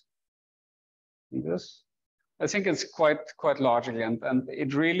questions? Yes. I think it's quite logical, and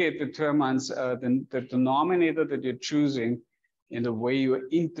it really determines the denominator that you're choosing in the way you're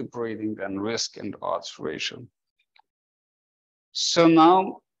interpreting then risk and odds ratio. So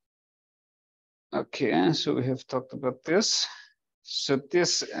now, okay, so we have talked about this. So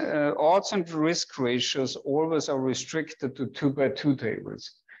this odds and risk ratios always are restricted to 2x2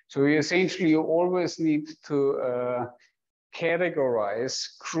 tables. So you always need to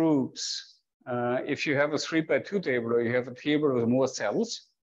categorize groups. If you have a 3x2 table or you have a table with more cells,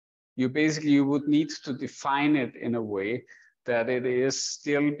 you would need to define it in a way that it is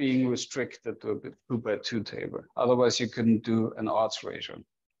still being restricted to a 2x2 table. Otherwise, you couldn't do an odds ratio,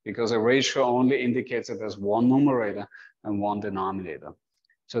 because a ratio only indicates that there's one numerator and one denominator.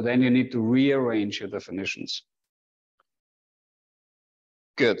 So then you need to rearrange your definitions.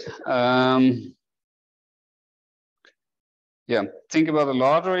 Good. Yeah, think about a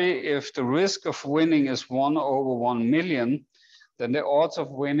lottery. If the risk of winning is 1 over 1 million, then the odds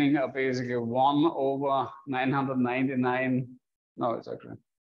of winning are basically 1 over 999. No, it's actually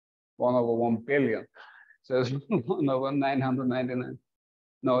 1 over 1 billion. So it's 1 over 999.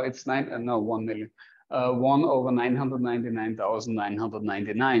 No, it's 1 million. 1 over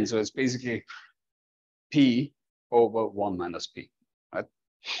 999,999. So it's basically P over 1 minus P, right?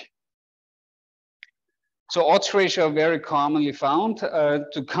 So odds ratio are very commonly found.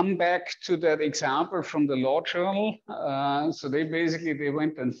 To come back to that example from the Law Journal, so they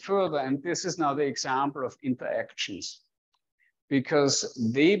went then further, and this is now the example of interactions, because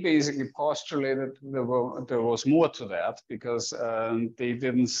they basically postulated there was more to that, because they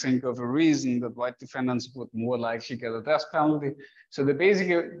didn't think of a reason that white defendants would more likely get a death penalty. So they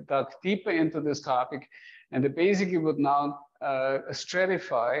basically dug deeper into this topic, and they basically would now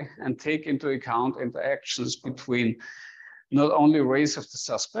stratify and take into account interactions between not only race of the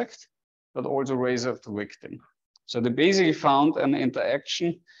suspect, but also race of the victim. So they basically found an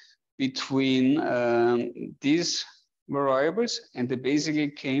interaction between these variables, and they basically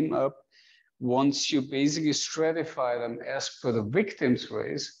came up, once you basically stratify them as per the victim's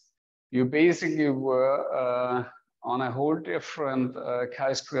race, you basically were on a whole different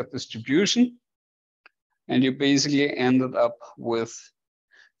chi-squared distribution. And you basically ended up with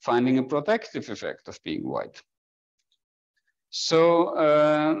finding a protective effect of being white. So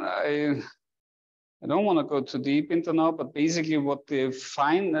I don't want to go too deep into now, but basically what they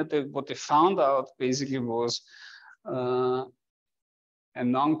found out basically was a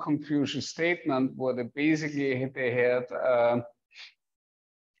non-conclusive statement where they had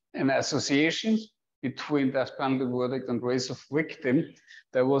an association between death penalty verdict and race of victim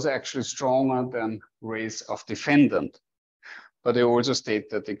that was actually stronger than race of defendant. But they also state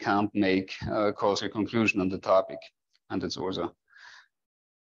that they can't make a causal conclusion on the topic. And it's also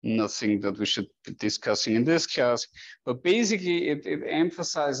nothing that we should be discussing in this class. But basically, it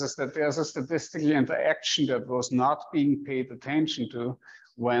emphasizes that there's a statistical interaction that was not being paid attention to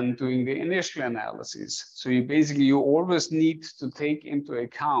when doing the initial analysis. So you always need to take into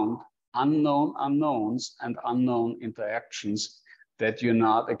account unknown unknowns and unknown interactions that you're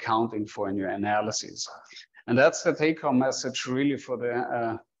not accounting for in your analysis. And that's the take-home message really for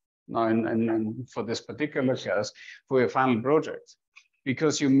the for this particular class, for your final project.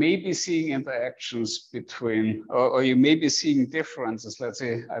 Because you may be seeing interactions between, or you may be seeing differences. Let's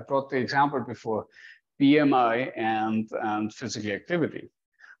say, I brought the example before, BMI and physical activity.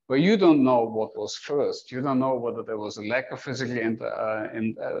 But you don't know what was first. You don't know whether there was a lack of physical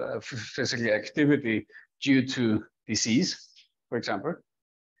activity due to disease, for example.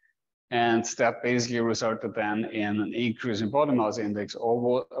 And that basically resulted then in an increase in body mass index,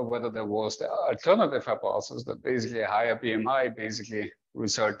 or whether there was the alternative hypothesis that basically a higher BMI basically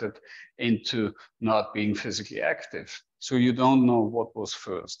resulted into not being physically active. So you don't know what was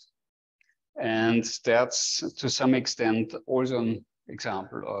first. And that's to some extent also an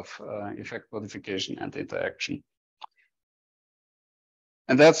example of effect modification and interaction.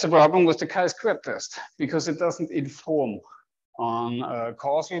 And that's the problem with the chi-squared test, because it doesn't inform on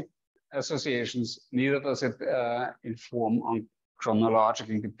causal associations, neither does it inform on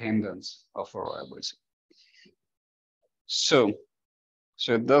chronological dependence of variables. So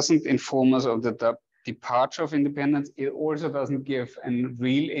it doesn't inform us of the departure of independence. It also doesn't give a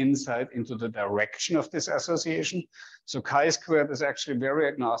real insight into the direction of this association. So chi-squared is actually very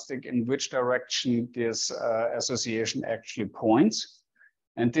agnostic in which direction this association actually points.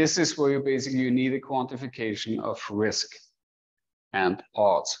 And this is where you need a quantification of risk and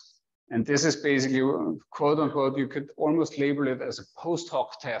odds. And this is basically, quote unquote, you could almost label it as a post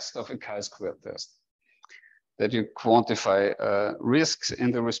hoc test of a chi-squared test, that you quantify risks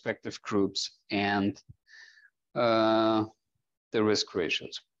in the respective groups and the risk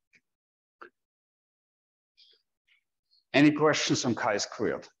ratios. Any questions on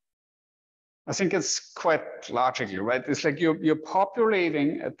chi-squared? I think it's quite logical, right? It's like you're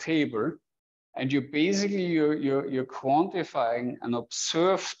populating a table, and you're quantifying an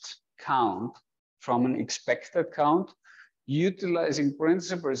observed count from an expected count, utilizing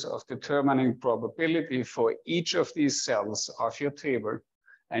principles of determining probability for each of these cells of your table.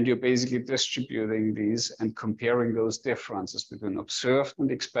 And you're basically distributing these and comparing those differences between observed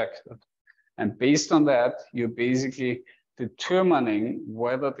and expected. And based on that, you're basically determining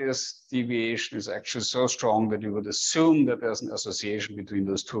whether this deviation is actually so strong that you would assume that there's an association between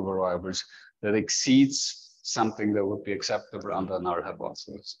those two variables that exceeds something that would be acceptable under a null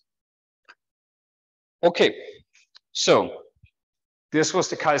hypothesis. Okay, so this was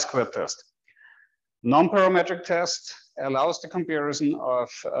the chi-squared test. Non-parametric test allows the comparison of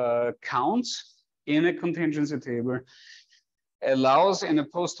counts in a contingency table, allows in a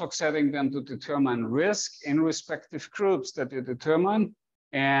post hoc setting then to determine risk in respective groups that you determine,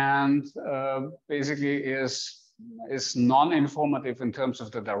 and basically is non-informative in terms of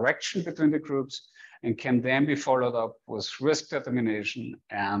the direction between the groups, and can then be followed up with risk determination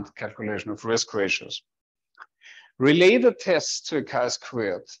and calculation of risk ratios. Related tests to a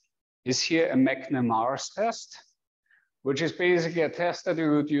chi-squared is here a McNamara's test, which is basically a test that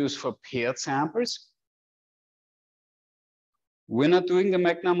you would use for paired samples. We're not doing the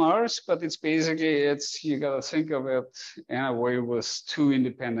McNamara's, but it's basically, you gotta think of it in a way with two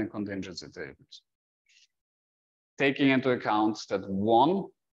independent contingency tables. Taking into account that one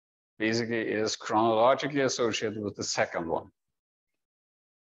basically is chronologically associated with the second one.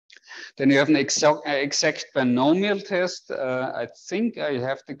 Then you have an exact binomial test. I think I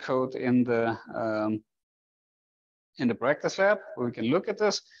have the code in the practice lab where we can look at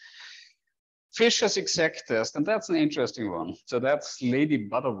this. Fisher's exact test, and that's an interesting one. So that's Lady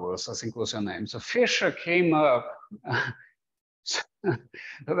Butterworth, I think was her name. So Fisher came up.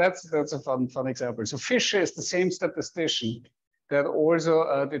 That's a fun example. So Fisher is the same statistician that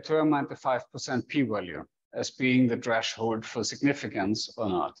also determined the 5% p-value as being the threshold for significance or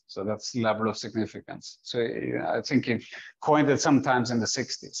not. So that's the level of significance. So I think he coined it sometimes in the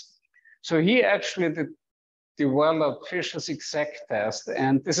 60s. So he actually developed Fisher's exact test.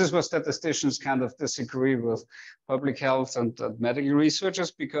 And this is where statisticians kind of disagree with public health and medical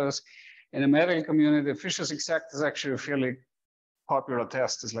researchers, because in the medical community, Fisher's exact is actually a fairly popular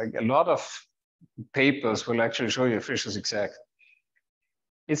test. It's like a lot of papers will actually show you Fisher's exact.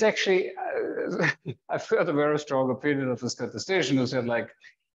 It's actually, I've heard a very strong opinion of a statistician who said, like,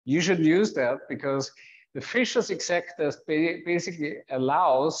 you shouldn't use that because the Fisher's exact test basically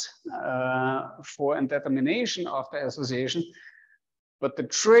allows for a determination of the association. But the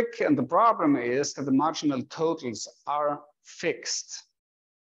trick and the problem is that the marginal totals are fixed.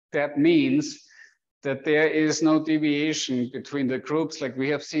 That means that there is no deviation between the groups, like we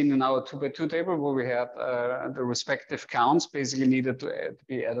have seen in our 2x2 table, where we had the respective counts basically needed to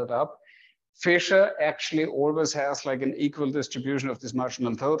be added up. Fisher actually always has like an equal distribution of these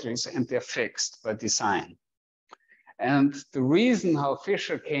marginal totals, and they're fixed by design. And the reason how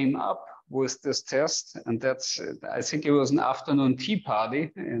Fisher came up with this test, and that's, I think it was an afternoon tea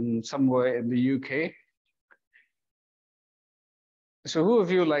party in somewhere in the UK. So who of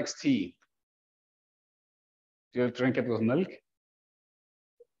you likes tea? Do you drink it with milk?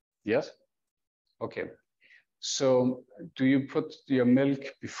 Yes? Okay. So do you put your milk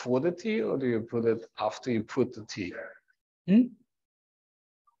before the tea or do you put it after you put the tea? Hmm?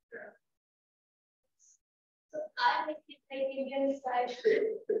 I like it taking inside.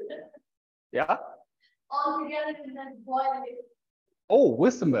 Yeah? All together and then boil it. Oh,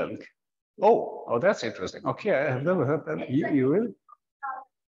 with the milk. Oh, that's interesting. Okay, I have never heard that. You will?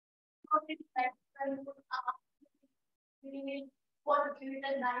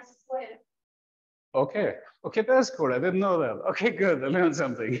 Okay, that's cool. I didn't know that. Okay, good. I learned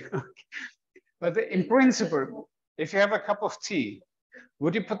something. But in principle, if you have a cup of tea,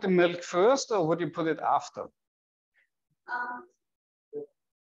 would you put the milk first or would you put it after?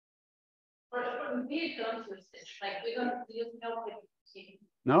 But for me, it comes with it. Like we don't use milk with tea.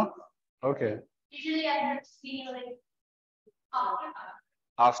 No? Okay. Usually I have tea like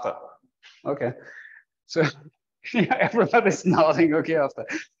After. Okay. So yeah, everybody's nodding. Okay, after.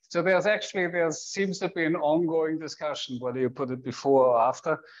 So there seems to be an ongoing discussion whether you put it before or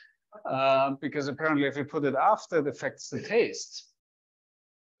after, because apparently if you put it after, it affects the taste.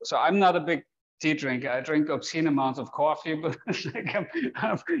 So I'm not a big tea drinker. I drink obscene amounts of coffee, but like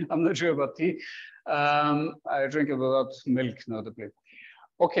I'm not sure about tea. I drink a lot of milk, notably.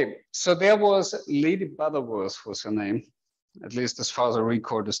 Okay, so there was Lady Butterworth was her name, at least as far as I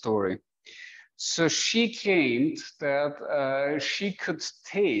recall the story. So she claimed that she could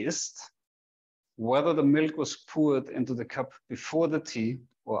taste whether the milk was poured into the cup before the tea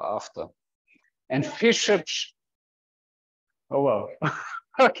or after. And Fisher, oh wow,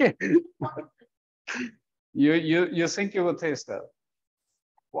 okay. You think you will taste that?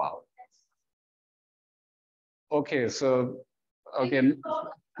 Wow. Okay, so again,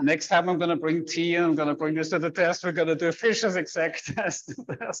 next time I'm going to bring tea and I'm going to bring this to the test. We're going to do a Fisher's exact test.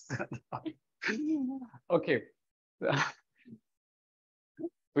 Okay.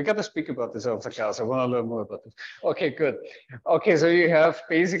 We got to speak about this over the class. I want to learn more about this. Okay, good. Okay, so you have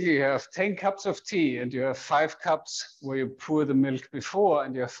 10 cups of tea and you have 5 cups where you pour the milk before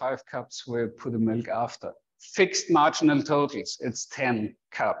and you have 5 cups where you pour the milk after. Fixed marginal totals, it's 10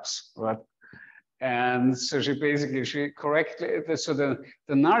 cups, right? And so she correctly, so the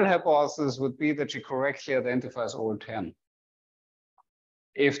null hypothesis would be that she correctly identifies all 10.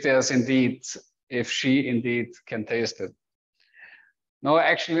 If she indeed can taste it. No,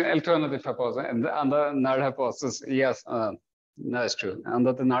 actually, alternative hypothesis and under null hypothesis, yes, that's true.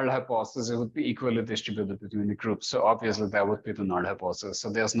 Under the null hypothesis, it would be equally distributed between the groups. So obviously that would be the null hypothesis. So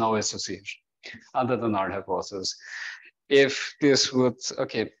there's no association under the null hypothesis. If this would,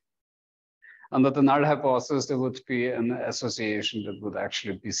 okay, under the null hypothesis, there would be an association that would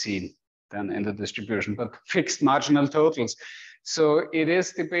actually be seen then in the distribution, but fixed marginal totals. So it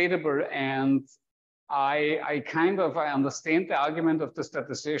is debatable, and I understand the argument of the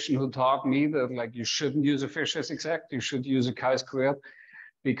statistician who taught me that like you shouldn't use a Fisher's exact, you should use a chi-squared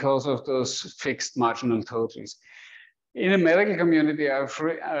because of those fixed marginal totals. In the medical community,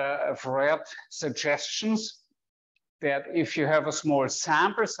 I've read suggestions that if you have a small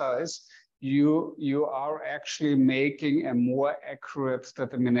sample size, you are actually making a more accurate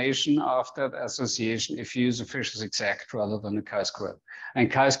determination of that association if you use a Fisher's exact rather than a chi-squared. And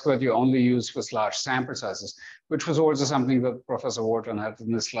chi-squared you only use with large sample sizes, which was also something that Professor Wharton had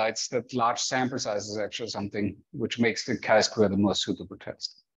in the slides, that large sample size is actually something which makes the chi-squared a more suitable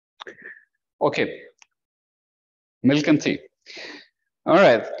test. Okay, milk and tea. All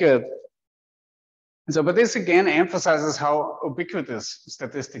right, good. So, but this again emphasizes how ubiquitous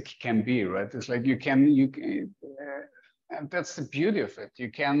statistic can be, right? It's like and that's the beauty of it.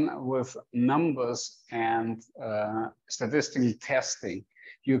 You can, with numbers and statistical testing,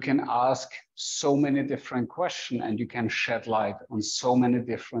 you can ask so many different questions and you can shed light on so many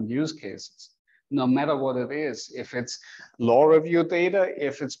different use cases, no matter what it is. If it's law review data,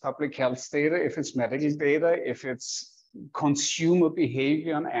 if it's public health data, if it's medical data, if it's consumer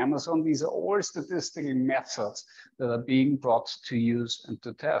behavior on Amazon, these are all statistical methods that are being brought to use and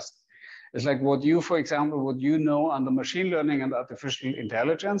to test. It's like what you, for example, what you know under machine learning and artificial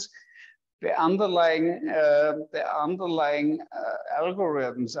intelligence, the underlying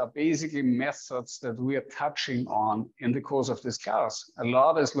algorithms are basically methods that we are touching on in the course of this class. A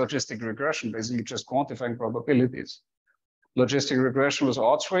lot is logistic regression, basically just quantifying probabilities. Logistic regression with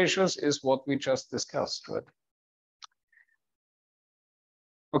odds ratios is what we just discussed, right?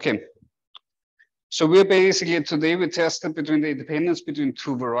 Okay, so we're basically, today we tested between the independence between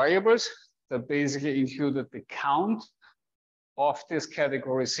two variables that basically included the count of this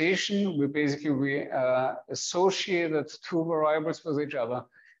categorization. We associated two variables with each other.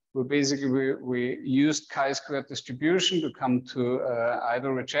 We used chi-squared distribution to come to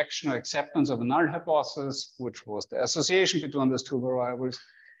either rejection or acceptance of a null hypothesis, which was the association between those two variables.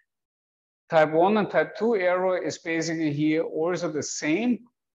 Type 1 and type 2 error is basically here also the same.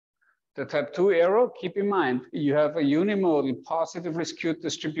 The type 2 error, keep in mind, you have a unimodal positively skewed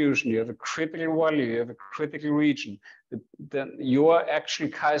distribution. You have a critical value, you have a critical region. Then your actual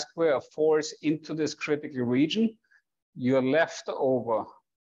chi-square falls into this critical region. Your leftover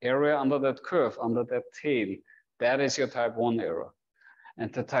area under that curve, under that tail, that is your type 1 error.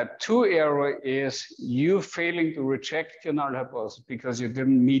 And the type 2 error is you failing to reject your null hypothesis because you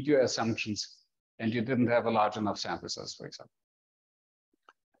didn't meet your assumptions and you didn't have a large enough sample size, for example.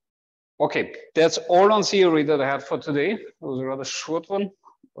 Okay, that's all on theory that I had for today. It was a rather short one,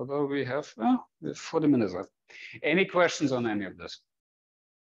 although we have 40 minutes left. Any questions on any of this?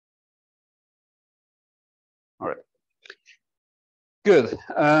 All right. Good.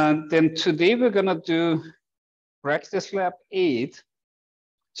 Then today we're going to do practice lab 8.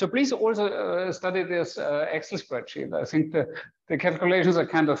 So please also study this Excel spreadsheet. I think the calculations are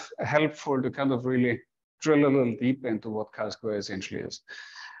kind of helpful to kind of really drill a little deeper into what chi-square essentially is.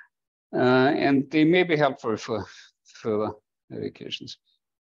 And they may be helpful for further applications.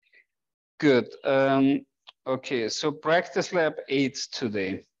 Good. Okay, so practice lab 8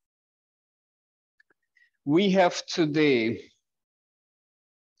 today. We have today,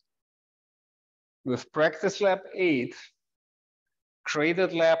 with practice lab 8,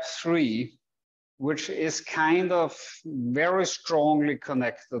 created lab 3, which is kind of very strongly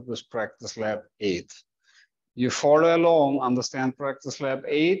connected with practice lab 8. You follow along, understand practice lab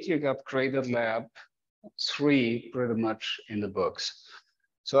 8, you got graded lab 3 pretty much in the books.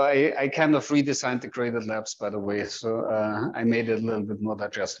 So I kind of redesigned the graded labs, by the way, so I made it a little bit more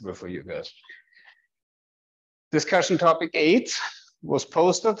digestible for you guys. Discussion topic 8 was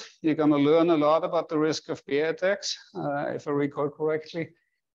posted. You're going to learn a lot about the risk of bear attacks, if I recall correctly.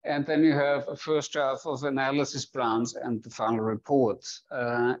 And then you have a first draft of analysis plans and the final report.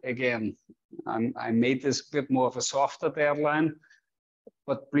 Again, I made this a bit more of a softer deadline,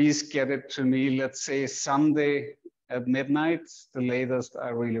 but please get it to me, let's say Sunday at midnight, the latest. I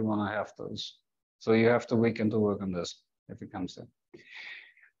really want to have those. So you have the weekend to work on this if it comes in.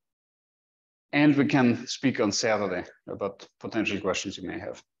 And we can speak on Saturday about potential questions you may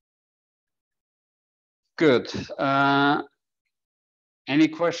have. Good. Any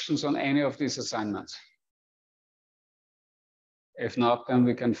questions on any of these assignments? If not, then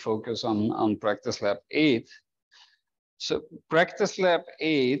we can focus on practice lab 8. So practice lab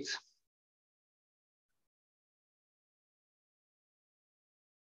 8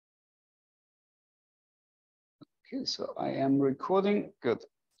 Okay, so I am recording. Good.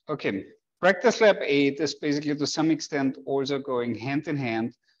 Okay. Practice lab 8 is basically to some extent also going hand in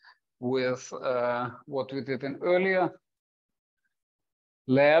hand with what we did in earlier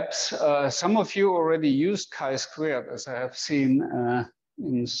labs. Some of you already used chi-squared, as I have seen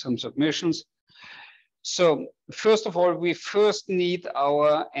in some submissions. So first of all, we first need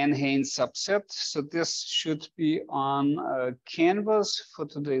our n-Haynes subset. So this should be on Canvas for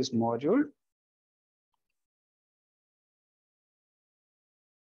today's module.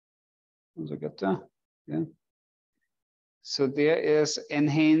 Also get there, yeah. So there is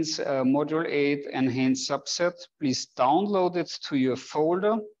n-Haynes module 8 n-Haynes subset. Please download it to your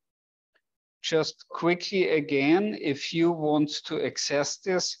folder. Just quickly again, if you want to access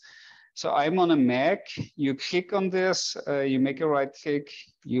this. So I'm on a Mac, you click on this, you make a right click,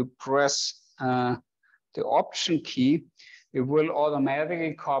 you press the option key, it will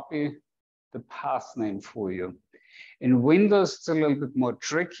automatically copy the path name for you. In Windows, it's a little bit more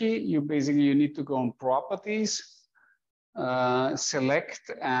tricky. You need to go on properties,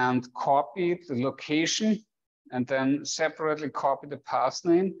 select and copy the location, and then separately copy the path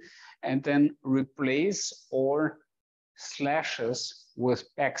name, and then replace all slashes with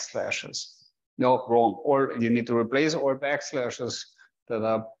backslashes. No, wrong. Or you need to replace all backslashes that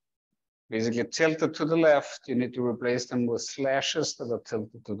are basically tilted to the left. You need to replace them with slashes that are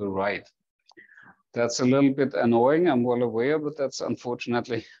tilted to the right. That's a little bit annoying, I'm well aware, but that's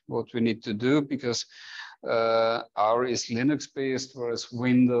unfortunately what we need to do because R is Linux-based, whereas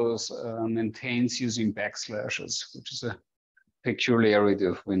Windows maintains using backslashes, which is a peculiarity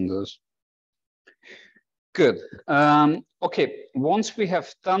of Windows. Good. Okay, once we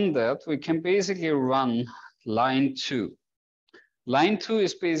have done that, we can basically run line 2. Line 2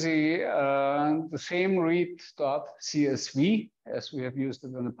 is basically the same read.csv as we have used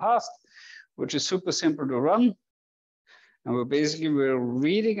it in the past, which is super simple to run. And we're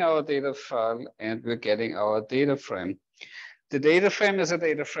reading our data file and we're getting our data frame. The data frame is a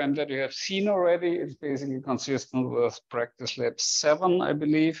data frame that you have seen already. It's basically consistent with practice lab 7, I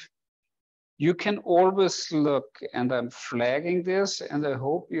believe. You can always look, and I'm flagging this, and I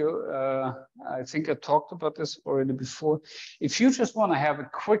hope you, I think I talked about this already before. If you just want to have a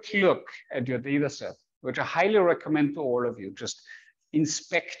quick look at your data set, which I highly recommend to all of you, just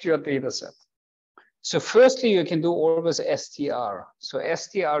inspect your data set. So firstly, you can do always str. So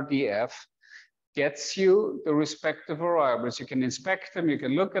strdf gets you the respective variables. You can inspect them, you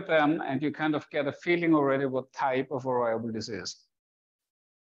can look at them, and you kind of get a feeling already what type of variable this is.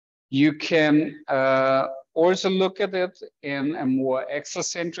 You can also look at it in a more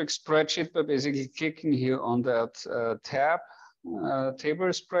Excel-centric spreadsheet by basically clicking here on that tab, table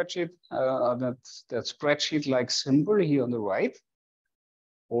spreadsheet, that spreadsheet-like symbol here on the right,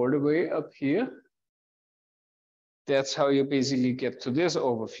 all the way up here. That's how you basically get to this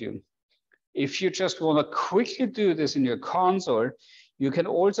overview. If you just want to quickly do this in your console, you can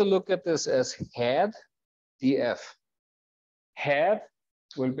also look at this as head df. Head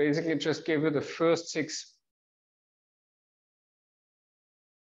will basically just give you the first 6.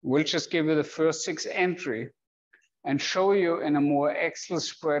 We'll just give you the first 6 entry and show you in a more Excel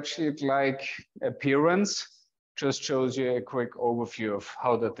spreadsheet-like appearance. Just shows you a quick overview of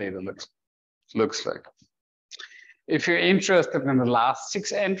how the data looks like. If you're interested in the last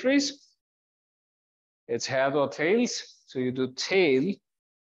 6 entries, it's head or tails. So you do tail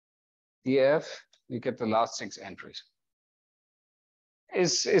df, you get the last 6 entries.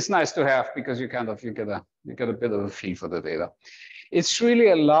 It's nice to have because you get a bit of a feel for the data. It's really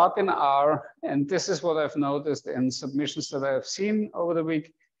a lot in R, and this is what I've noticed in submissions that I have seen over the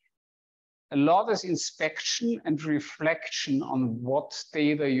week. A lot is inspection and reflection on what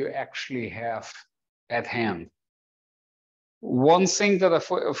data you actually have at hand. One thing that I,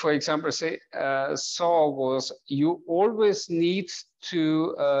 for example, saw was you always need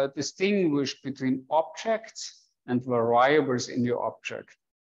to distinguish between objects and variables in your object.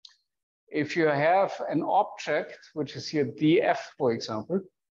 If you have an object, which is here df, for example,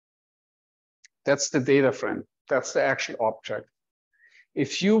 that's the data frame. That's the actual object.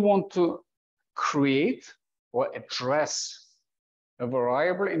 If you want to create or address a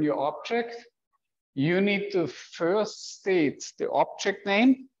variable in your object, you need to first state the object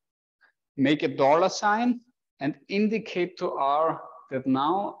name, make a $sign, and indicate to R that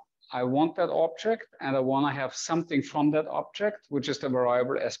now I want that object and I want to have something from that object, which is the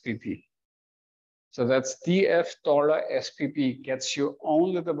variable SPP. So that's df $SPP gets you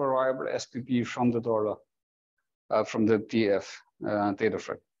only the variable SPP from the from the df data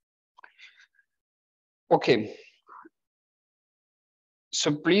frame. Okay. So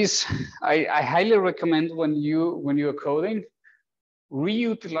please, I highly recommend when you're coding,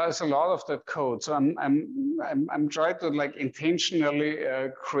 reutilize a lot of that code. So I'm trying to like intentionally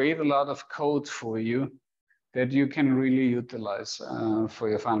create a lot of code for you that you can really utilize for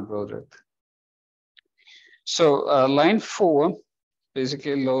your final project. So line 4,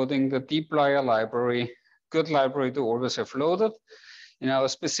 basically loading the dplyr library. Good library to always have loaded. In our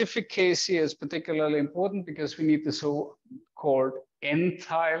specific case here, it's particularly important because we need the so-called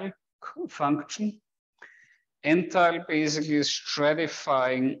entile function. Entile basically is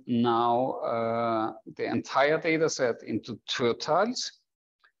stratifying now the entire data set into tertiles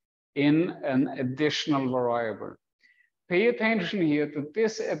in an additional variable. Pay attention here to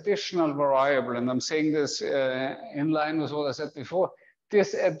this additional variable, and I'm saying this in line with what I said before.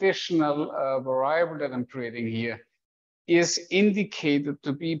 This additional variable that I'm creating here is indicated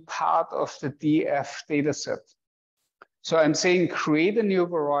to be part of the df dataset. So I'm saying create a new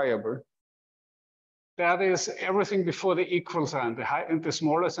variable. That is everything before the equal sign, the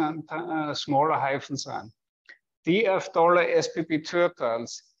smaller sign, smaller hyphen sign. df $SPP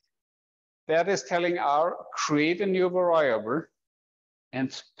tertiles. That is telling R, create a new variable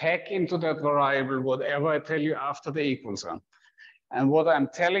and pack into that variable whatever I tell you after the equal sign. And what I'm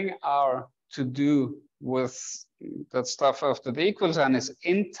telling R to do with that stuff after the equal sign is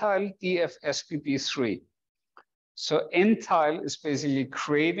entile df SPP3. So entile is basically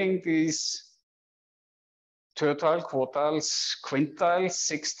creating these tertile, quartiles, quintiles,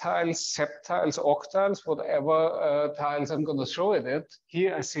 sextiles, septiles, octiles, whatever tiles I'm going to throw at it.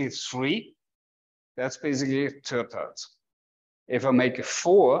 Here I say 3. That's basically tertiles. If I make a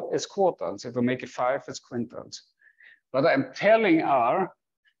 4, it's quartiles. If I make a 5, it's quintiles. But I'm telling R,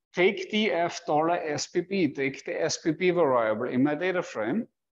 take df $SPP, take the SPP variable in my data frame,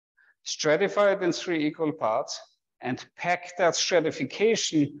 stratify it in 3 equal parts, and pack that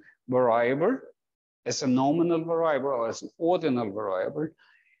stratification variable as a nominal variable or as an ordinal variable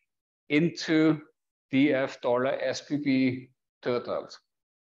into df $SPP tertiles.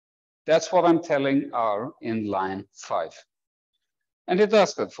 That's what I'm telling R in line 5. And it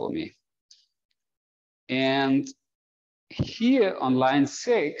does that for me. And here on line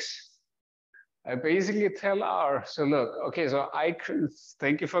 6, I basically tell R, so look, okay, so I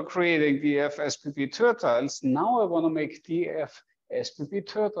thank you for creating df SPP tertiles. Now I want to make df SPP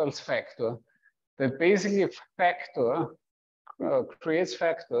tertiles factor that basically factor creates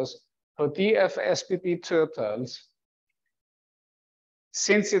factors for df SPP tertiles.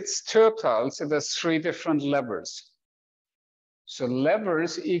 Since it's tertiles, it has 3 different levels. So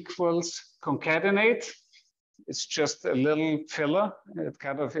levels equals concatenate. It's just a little filler. It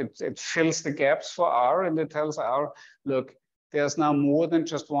kind of it fills the gaps for R, and it tells R, look, there's now more than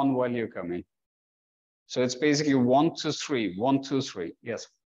just one value coming. So it's basically 1, 2, 3, 1, 2, 3. Yes.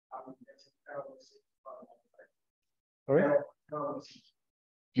 Sorry?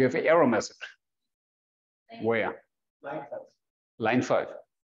 You have an error message. Where? Line 5. Line 5.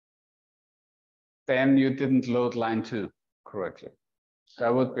 Then you didn't load line 2 correctly.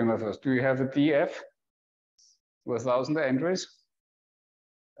 That would be my first. Do you have a DF with 1,000 entries?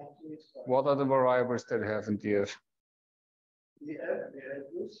 What are the variables that you have in DF?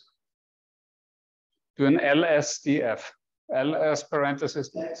 Do an LSDF. LS parenthesis.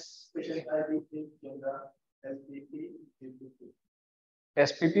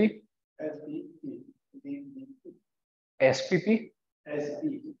 SPP? SPP?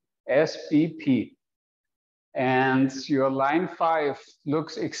 SPP. And your line 5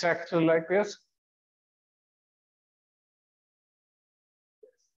 looks exactly like this.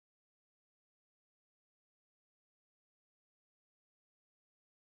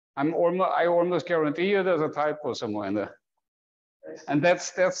 I almost guarantee you there's a typo somewhere in there. And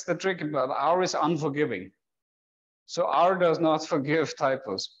that's the tricky part. R is unforgiving. So R does not forgive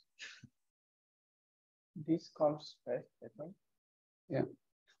typos. This comes first, I think. Yeah.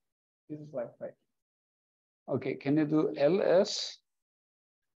 This is line 5. Okay, can you do LS?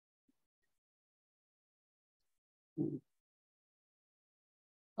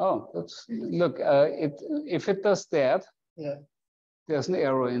 Oh, that's look. If it does that, yeah, there's an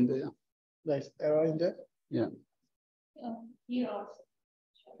error in there. There's error in there. Yeah. You also.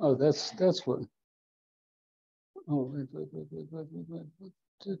 Oh, that's what. Oh, wait.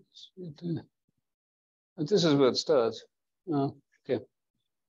 This is where it starts. Oh, okay.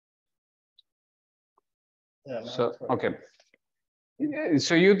 Yeah. So okay.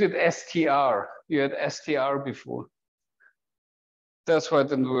 So you did STR. You had STR before. That's why it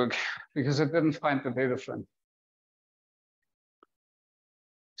didn't work, because it didn't find the data frame.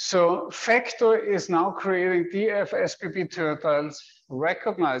 So factor is now creating DF SPP tertiles,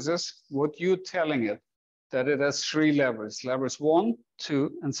 recognizes what you're telling it, that it has 3 levels, levels 1,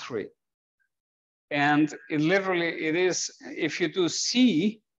 2, and 3. And it literally, it is, if you do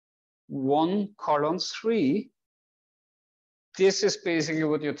C1 colon 3, this is basically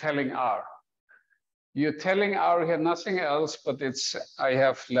what you're telling R. You're telling R here nothing else, but it's, I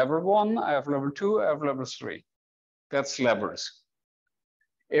have level 1, I have level 2, I have level 3. That's levels.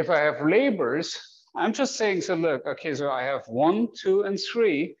 If I have labels, I'm just saying, so look, okay, so I have 1, 2, and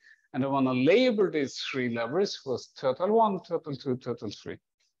 3, and I want to label these 3 levels with turtle 1, turtle 2, turtle 3.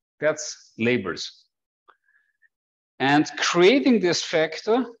 That's labels. And creating this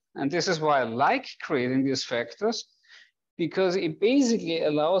factor, and this is why I like creating these factors, because it basically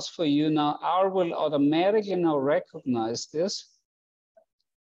allows for you now, R will automatically now recognize this.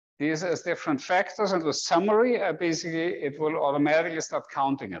 These as different factors, and with summary, basically, it will automatically start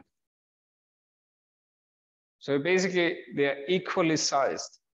counting it. So basically, they're equally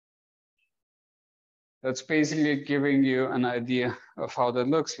sized. That's basically giving you an idea of how that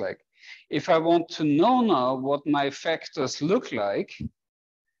looks like. If I want to know now what my factors look like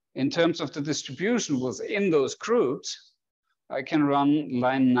in terms of the distribution within those groups, I can run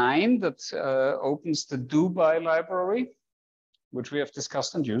line 9 that opens the do-by library, which we have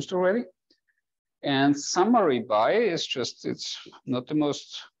discussed and used already. And summary by is just, it's not the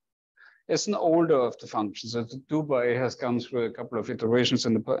most, it's an older of the functions. So the do-by has gone through a couple of iterations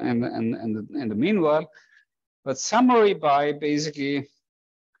in the meanwhile. But summary by basically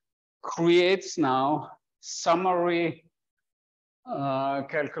creates now summary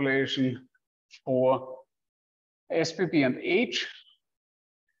calculation for SPP and H.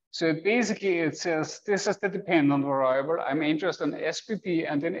 So basically it says, this is the dependent variable. I'm interested in SPP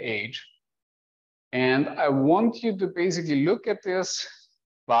and in H. And I want you to basically look at this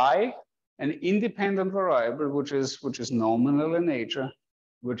by an independent variable, which is nominal in nature,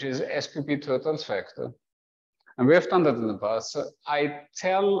 which is SPP totals factor. And we have done that in the past. So I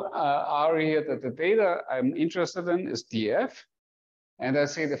tell R here that the data I'm interested in is DF. And I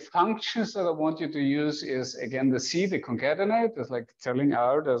say the functions that I want you to use is, again, the C, the concatenate. It's like telling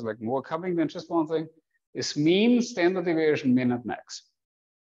R there's like more coming than just one thing. Is mean, standard deviation, min, and max.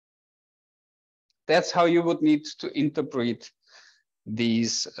 That's how you would need to interpret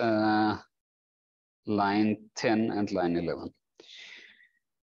these line 10 and line 11.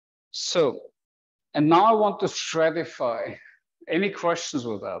 So, and now I want to stratify. Any questions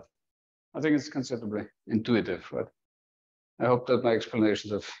with that? I think it's considerably intuitive, right? I hope that my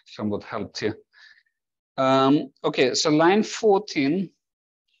explanations have somewhat helped here. Okay, so line 14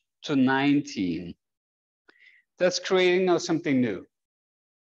 to 19. That's creating now something new.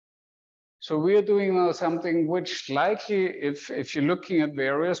 So we are doing now something which likely, if you're looking at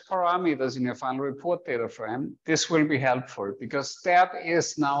various parameters in your final report data frame, this will be helpful, because that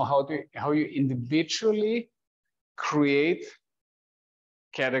is now how you individually create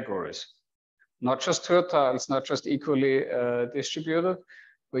categories. Not just tertiles, not just equally distributed,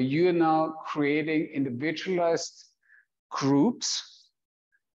 but you are now creating individualized groups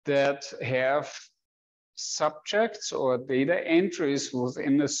that have subjects or data entries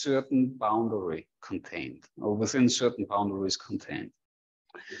within a certain boundary contained, or within certain boundaries contained.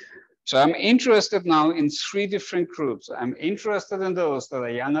 So I'm interested now in 3 different groups. I'm interested in those that are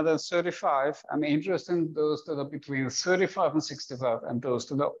younger than 35. I'm interested in those that are between 35 and 65, and those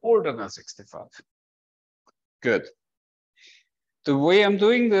that are older than 65. Good. The way I'm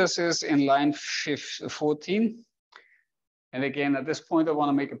doing this is in line 14. And again, at this point, I want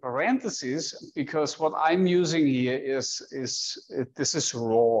to make a parenthesis, because what I'm using here is this is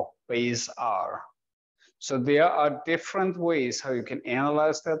raw base R. So there are different ways how you can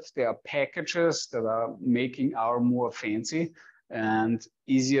analyze that. There are packages that are making R more fancy and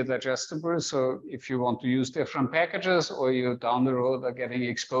easier digestible. So if you want to use different packages, or you down the road are getting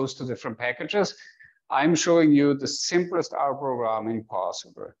exposed to different packages, I'm showing you the simplest R programming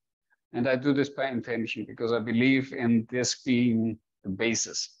possible. And I do this by intention, because I believe in this being the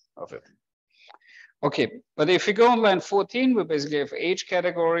basis of it. Okay, but if we go on line 14, we basically have H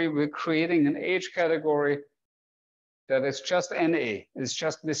category. We're creating an H category that is just NA. It's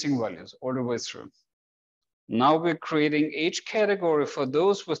just missing values all the way through. Now we're creating H category for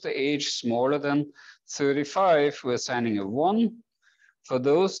those with the age smaller than 35. We're assigning a 1. For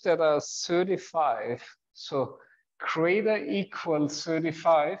those that are 35, so greater equal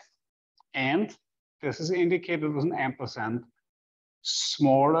 35, and this is indicated with an ampersand,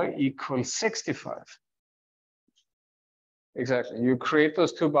 smaller equal 65. Exactly, you create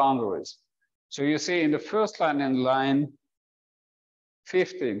those 2 boundaries. So you see in the first line, in line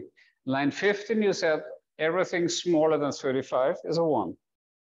 15. Line 15, you said everything smaller than 35 is a 1.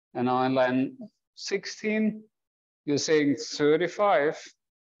 And now in line 16, you're saying 35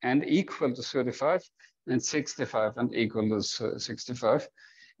 and equal to 35, and 65 and equal to 65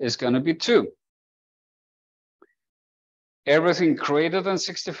 is going to be 2. Everything greater than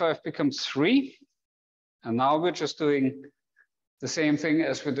 65 becomes 3. And now we're just doing the same thing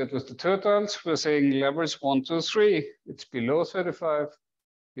as we did with the turtles. We're saying levels 1, 2, 3. It's below 35,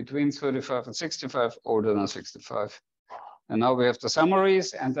 between 35 and 65, older than 65. And now we have the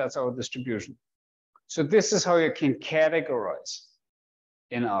summaries, and that's our distribution. So this is how you can categorize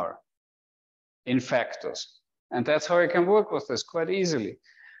in R, in factors. And that's how you can work with this quite easily.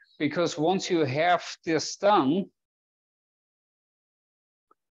 Because once you have this done,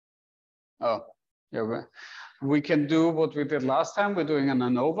 we can do what we did last time. We're doing an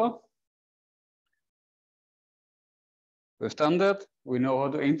ANOVA. We've done that. We know how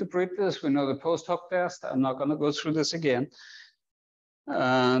to interpret this. We know the post hoc test. I'm not going to go through this again.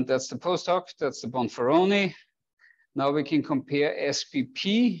 That's the post hoc. That's the Bonferroni. Now we can compare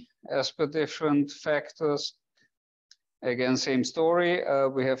SPP as per different factors. Again, same story.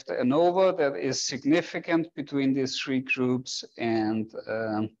 We have the ANOVA that is significant between these 3 groups and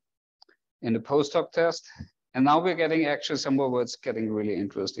in the post hoc test. And now we're getting actually somewhere where it's getting really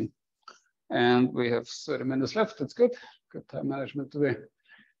interesting. And we have 30 minutes left. That's good. Good time management today.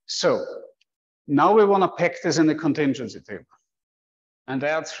 So now we want to pack this in a contingency table. And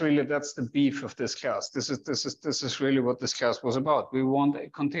that's the beef of this class. This is really what this class was about. We want a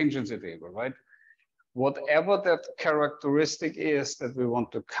contingency table, right? Whatever that characteristic is that we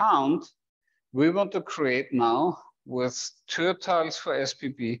want to count, we want to create now with tertiles for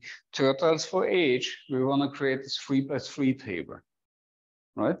SPP, tertiles for age. We want to create this 3 by 3 table,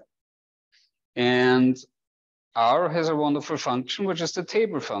 right? And R has a wonderful function, which is the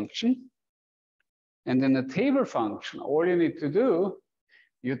table function. And in the table function, all you need to do,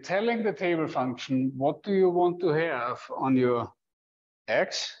 you're telling the table function, what do you want to have on your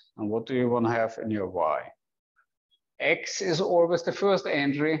X and what do you want to have in your Y? X is always the first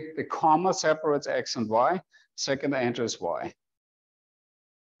entry. The comma separates X and Y. Second entry is Y.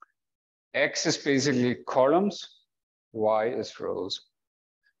 X is basically columns, Y is rows.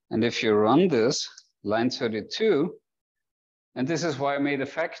 And if you run this, line 32, and this is why I made a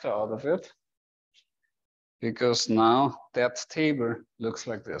factor out of it, because now that table looks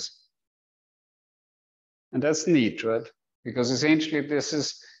like this. And that's neat, right? Because essentially this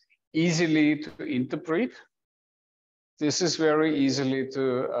is easily to interpret. This is very easily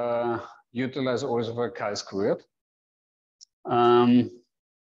to utilize also for chi-squared. And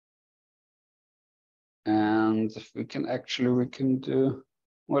we can do,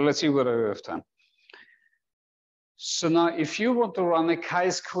 well, let's see whether we have time. So now if you want to run a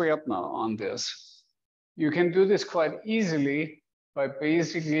chi-squared now on this, you can do this quite easily by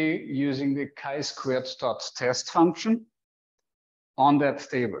basically using the chi-squared.test function on that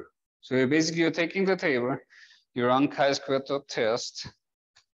table. So you're taking the table, you run chi-squared.test,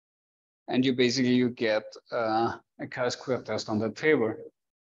 and you get a chi-squared test on that table.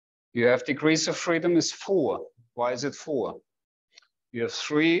 You have degrees of freedom is 4. Why is it 4? You have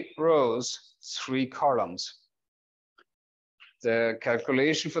 3 rows, 3 columns. The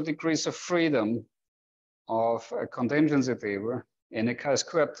calculation for degrees of freedom of a contingency table in a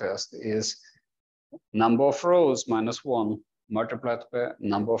chi-squared test is number of rows minus 1 multiplied by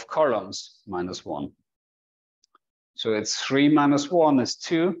number of columns minus 1. So it's 3 minus 1 is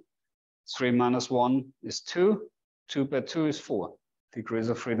 2. 3 minus 1 is 2. 2 by 2 is 4. Degrees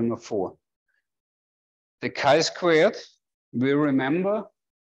of freedom of 4. The chi-squared, we remember,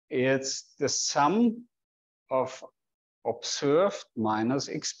 it's the sum of observed minus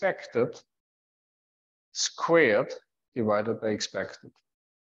expected squared divided by expected.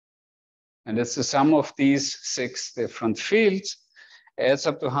 And it's the sum of these 6 different fields, adds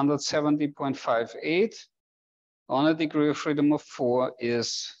up to 170.58. On a degree of freedom of 4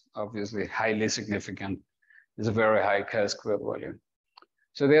 is obviously highly significant. It's a very high chi-squared value.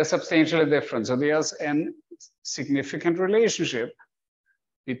 So they are substantially different. So there's a significant relationship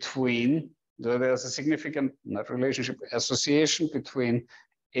between, there's a significant, not relationship, association between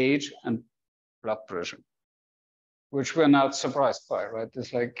age and blood pressure, which we're not surprised by, right?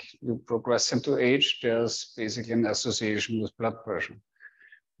 It's like you progress into age, there's basically an association with blood pressure,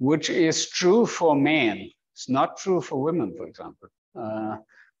 which is true for men. It's not true for women, for example.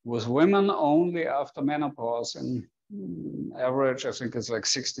 With women only after menopause, and average, I think it's like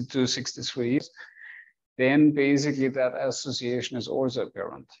 62, 63 years, then basically that association is also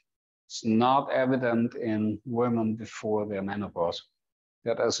apparent. It's not evident in women before their menopause.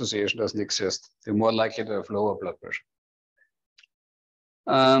 that association doesn't exist. They're more likely to have lower blood pressure.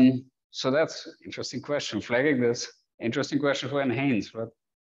 So that's an interesting question, flagging this. Interesting question for Haynes, right?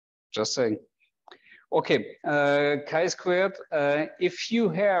 Just saying. Okay, chi-squared. If you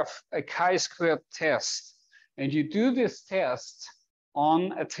have a chi-squared test and you do this test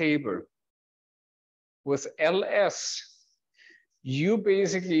on a table with LS, you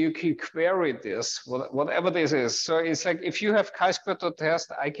can query this, whatever this is. So it's like if you have chi-squared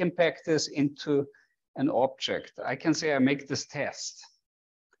test, I can pack this into an object. I can say I make this test.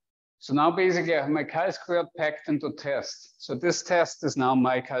 So now basically I have my chi-squared packed into test. So this test is now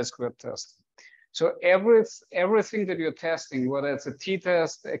my chi-squared test. So everything that you're testing, whether it's a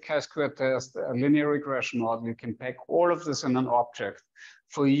t-test, a chi-squared test, a linear regression model, you can pack all of this in an object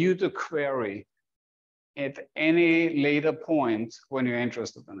for you to query at any later point when you're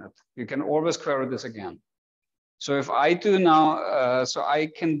interested in it. You can always query this again. So if I do now, so I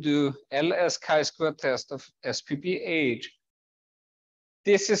can do LS chi-squared test of SPPH.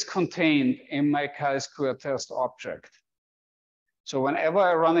 This is contained in my chi-squared test object. So whenever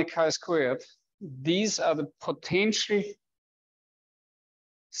I run a chi-squared, these are the potential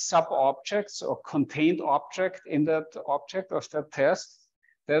sub-objects or contained object in that object of that test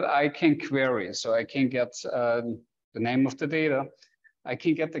that I can query. So I can get the name of the data. I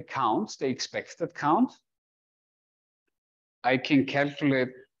can get the count, the expected count. I can calculate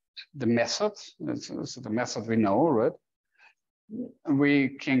the method. It's the method we know, right? We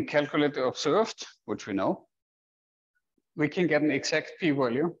can calculate the observed, which we know. We can get an exact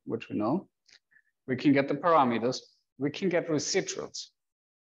p-value, which we know. We can get the parameters. We can get residuals.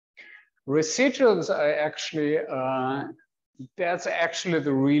 Residuals are actually, that's actually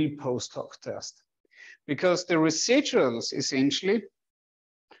the real post hoc test. Because the residuals essentially,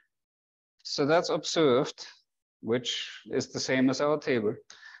 so that's observed, which is the same as our table.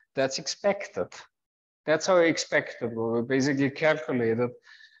 That's expected. That's how expected. We basically calculated.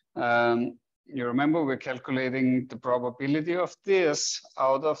 You remember we're calculating the probability of this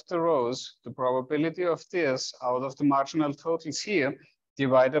out of the rows, the probability of this out of the marginal totals here,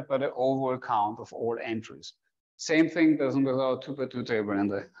 divided by the overall count of all entries. Same thing doesn't with our 2x2 table in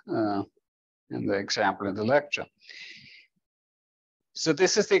the example in the lecture. So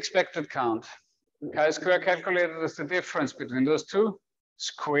this is the expected count. Chi-square calculated is the difference between those two,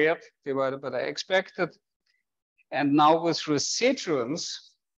 squared divided by the expected. And now with residuals,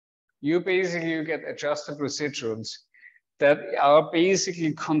 you get adjusted residuals that are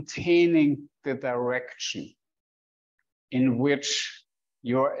basically containing the direction in which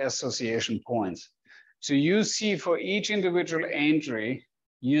your association points. So you see for each individual entry,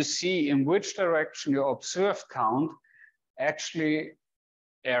 you see in which direction your observed count actually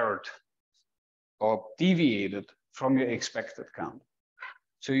erred or deviated from your expected count.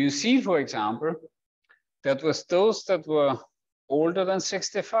 So you see, for example, that with those that were older than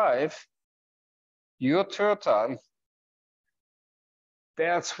 65, your tertile,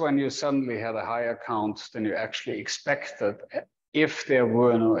 that's when you suddenly had a higher count than you actually expected if there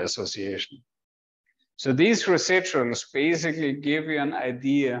were no association. So these residuals basically give you an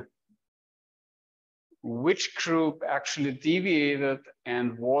idea which group actually deviated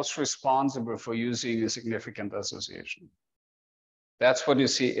and was responsible for using a significant association. That's what you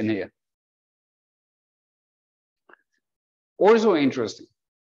see in here. Also interesting,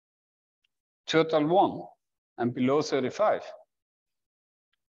 tertile 1 and below 35,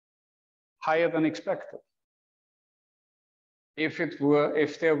 higher than expected.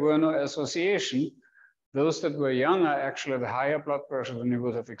 If there were no association, those that were younger actually had higher blood pressure than you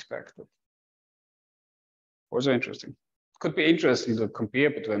would have expected. Also interesting. Could be interesting to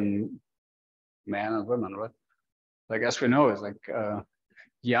compare between men and women, right? Like as we know, it's like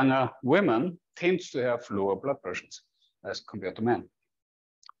younger women tend to have lower blood pressures as compared to men.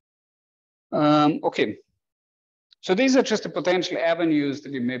 Okay, so these are just the potential avenues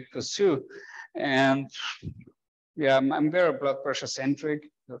that you may pursue. And yeah, I'm very blood pressure centric.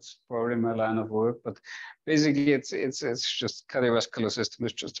 That's probably my line of work, but basically it's just cardiovascular system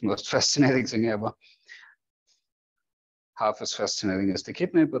is just the most fascinating thing ever. Half as fascinating as the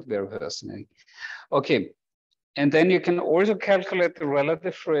kidney, but very fascinating. Okay, and then you can also calculate the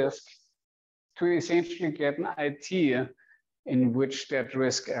relative risk to essentially get an idea in which that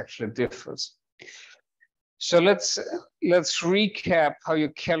risk actually differs. So let's recap how you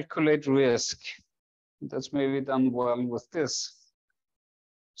calculate risk. That's maybe done well with this.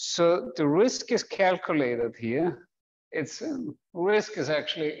 So the risk is calculated here. It's risk is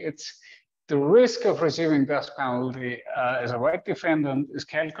actually the risk of receiving death penalty as a white defendant is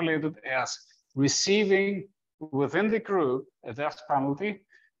calculated as receiving within the group, a death penalty,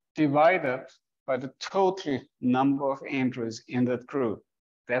 divided by the total number of entries in that group.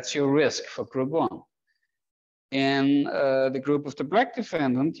 That's your risk for group 1. In the group of the black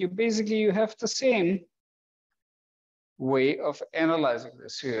defendant, you have the same way of analyzing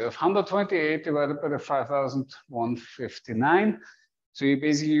this. So you have 128 divided by the 5,159. So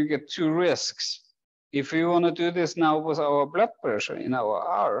you get 2 risks. If we want to do this now with our blood pressure in our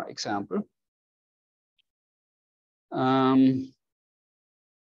R example,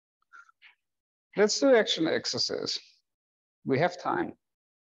 let's do actual exercise. We have time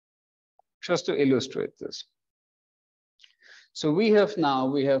just to illustrate this. So we have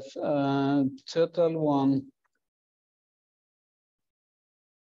total 1,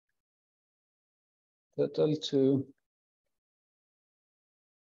 total 2,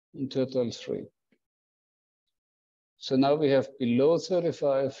 and total 3. So now we have below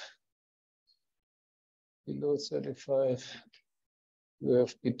 35, we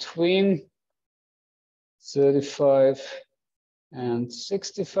have between 35 and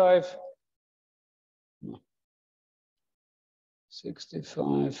 65.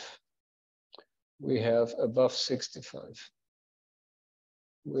 65. We have above 65.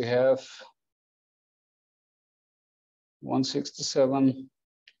 We have 167,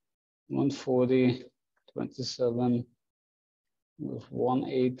 140, 27, with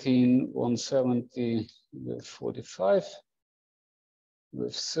 118, 170, with 45,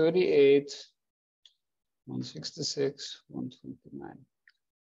 with 38, 166, 129.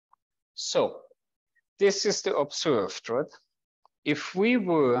 So this is the observed, right? If we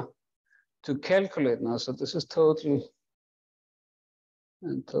were to calculate now, so this is total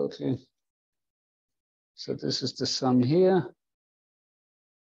and total. So this is the sum here.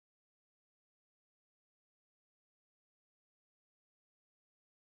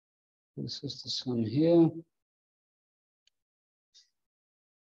 This is the sum here.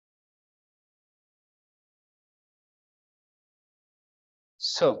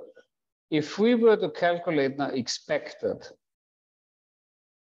 So if we were to calculate now expected,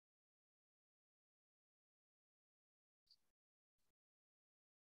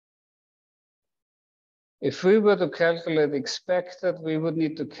 if we were to calculate expected, we would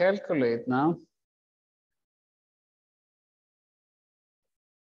need to calculate now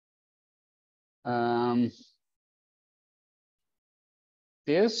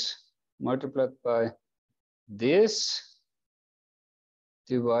this multiplied by this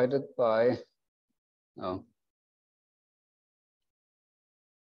divided by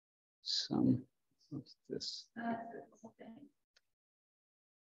sum of this.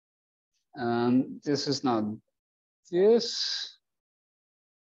 And this is now this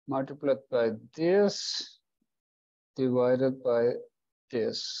multiplied by this divided by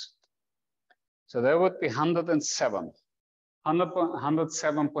this. So that would be 107,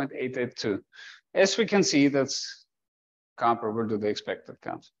 107.882. As we can see, that's comparable to the expected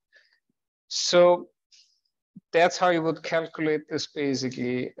count. So that's how you would calculate this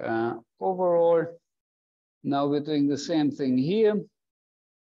basically overall. Now we're doing the same thing here.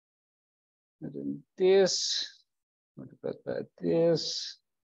 We're doing this multiplied by this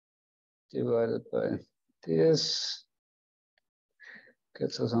divided by this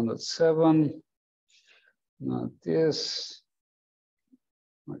gets us 107. Now this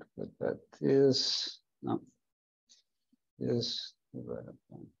multiplied by this. No, this divided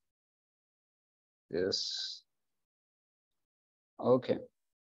by this. Okay.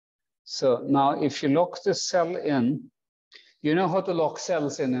 So now if you lock this cell in, you know how to lock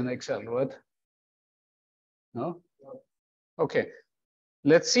cells in Excel, right? No? Okay.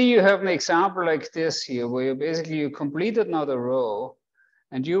 Let's see you have an example like this here, where you completed now the row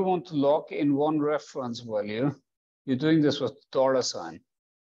and you want to lock in one reference value. You're doing this with $sign.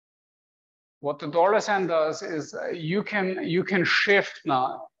 What the $sign does is you can shift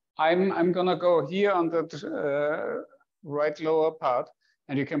now. I'm gonna go here on the right lower part,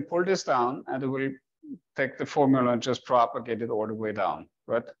 and you can pull this down, and it will take the formula and just propagate it all the way down,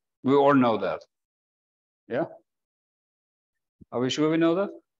 right? We all know that. Yeah? Are we sure we know that?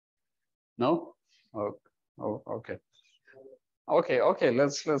 No? Oh, okay. Okay,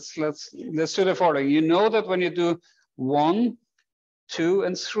 let's do the following. You know that when you do 1, 2,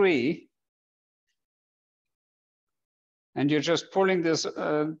 and 3, and you're just pulling this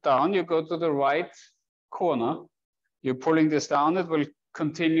down, you go to the right corner, you're pulling this down, it will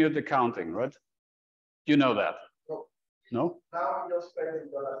continue the counting, right? You know that? No? Now you're spending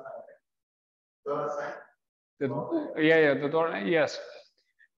 $sign. Yeah, the dollar, yes.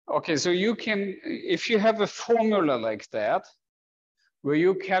 Okay, so you can, if you have a formula like that, where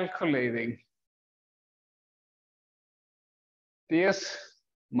you're calculating this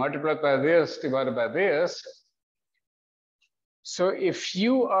multiplied by this divided by this. So if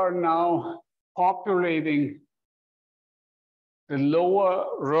you are now populating the lower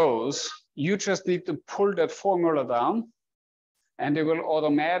rows, you just need to pull that formula down and it will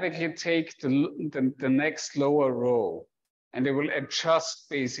automatically take the next lower row and it will adjust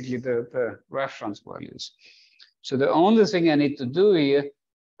basically the reference values. So the only thing I need to do here,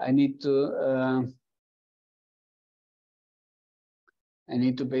 I need to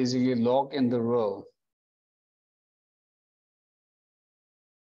basically log in the row.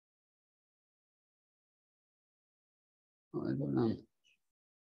 Oh, I don't know.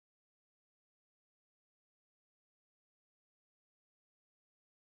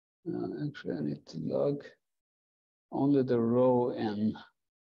 Actually, I need to log only the row in.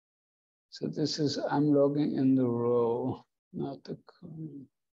 So this is, I'm logging in the row, not the column.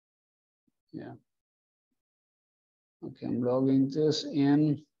 Yeah. Okay, I'm logging this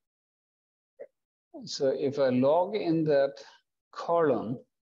in. So if I log in that column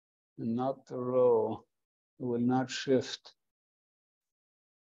and not the row, it will not shift.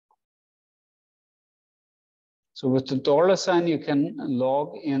 So with the $, you can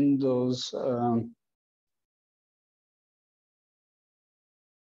log in those.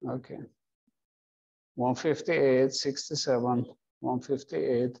 Okay. 158, 67,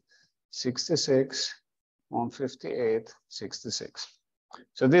 158, 66, 158, 66.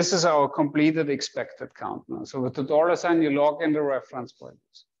 So this is our completed expected count now. So with the $, you log in the reference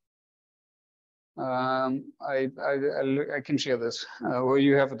values. I can share this, or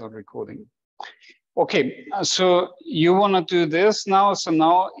you have it on recording. Okay, so you want to do this now. So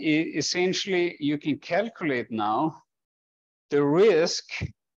now essentially you can calculate now the risk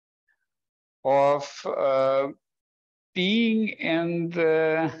of being in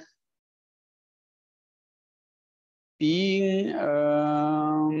the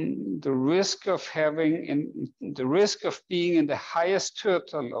risk of being in the highest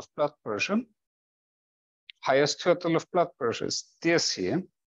total of blood pressure. Highest total of blood pressure is this here.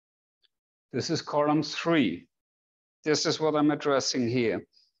 This is column 3. This is what I'm addressing here.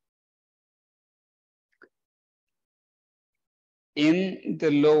 In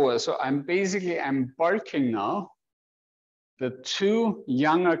the lower, so I'm bulking now the 2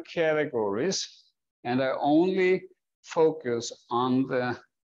 younger categories, and I only focus on the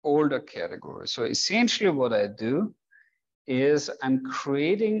older category. So essentially what I do is I'm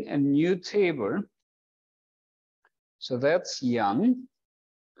creating a new table. So that's young,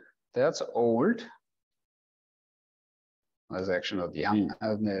 that's old. Well, it's actually not young,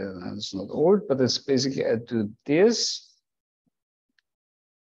 it's not old, but it's basically I do this.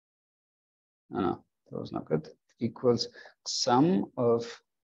 Oh, no, that was not good. Equals sum of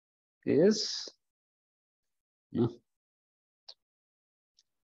this. No.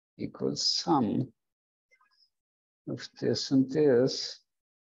 Equals sum of this and this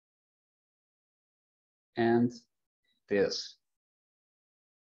and this.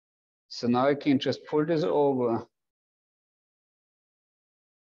 So now I can just pull this over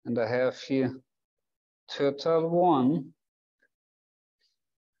and I have here total 1,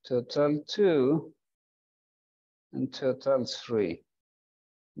 total 2, and total 3.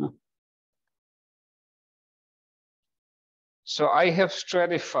 No. So I have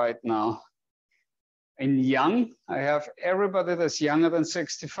stratified now. In young, I have everybody that's younger than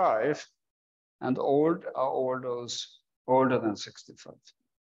 65, and old are all those older than 65.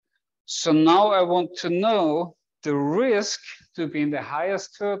 So now I want to know the risk to be in the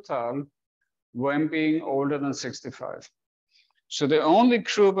highest total when being older than 65. So the only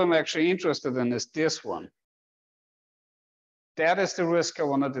group I'm actually interested in is this one. That is the risk I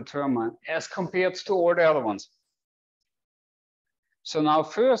want to determine as compared to all the other ones. So now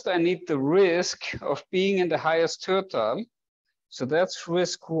first I need the risk of being in the highest total. So that's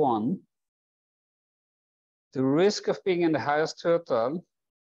risk 1. The risk of being in the highest total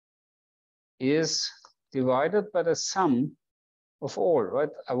is divided by the sum of all, right?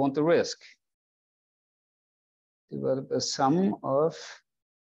 I want the risk. Divided by the sum of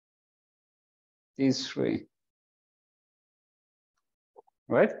these 3.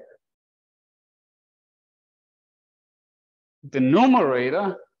 Right? The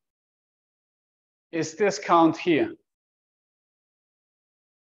numerator is this count here.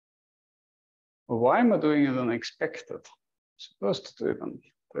 Well, why am I doing it on expected? I'm supposed to do it on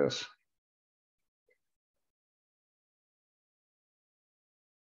this.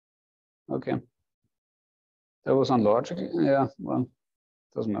 Okay. That was on logic. Yeah, well,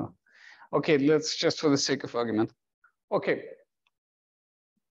 doesn't matter. Okay, let's just for the sake of argument. Okay.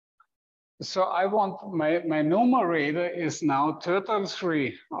 So I want my numerator is now total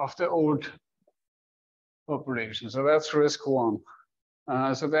 3 of the old population. So that's risk 1.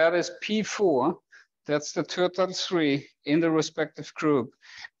 So that is P4. That's the total 3 in the respective group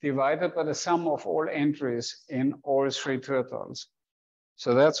divided by the sum of all entries in all 3 totals.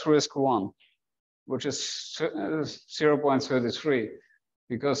 So that's risk 1, which is 0.33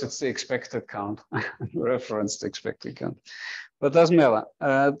 because it's the expected count, referenced expected count. But doesn't matter.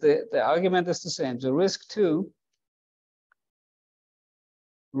 The argument is the same. So risk 2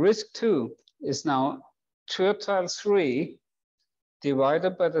 is now total 3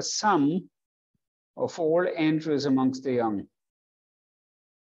 divided by the sum of all entries amongst the young.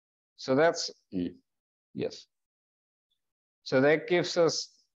 So that's, yes. So that gives us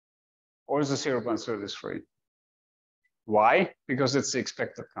also 0.33. Why? Because it's the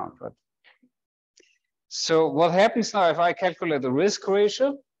expected count, right? So what happens now if I calculate the risk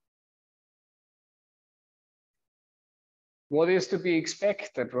ratio? What is to be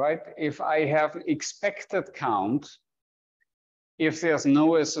expected, right? If I have an expected count, if there's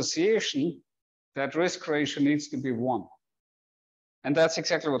no association, that risk ratio needs to be 1. And that's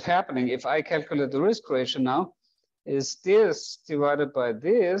exactly what's happening. If I calculate the risk ratio now, is this divided by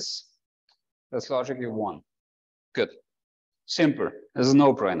this, that's logically 1. Good. Simple. It's a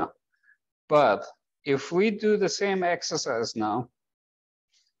no-brainer. But if we do the same exercise now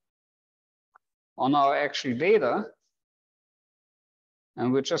on our actual data,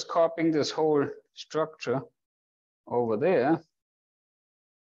 and we're just copying this whole structure over there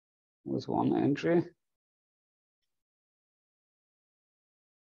with 1 entry.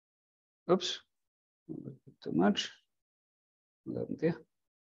 Oops, a little bit too much. 11 there.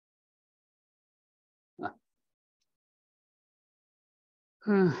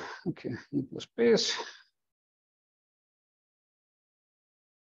 Okay, need more space.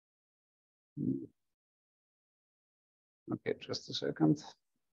 Okay, just a second.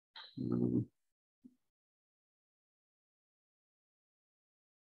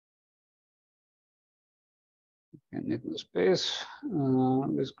 Okay, need more space.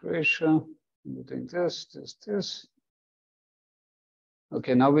 Risk ratio. We're doing this.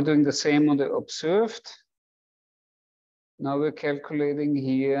 Okay, now we're doing the same on the observed. Now we're calculating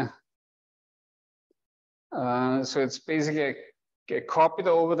here. So it's basically copied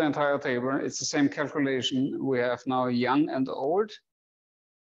over the entire table. It's the same calculation. We have now young and old.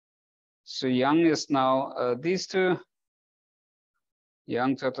 So young is now these two.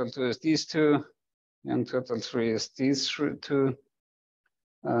 Young total 2 is these two. Young total 3 is these two.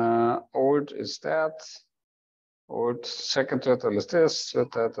 Old is that. Old second total is this.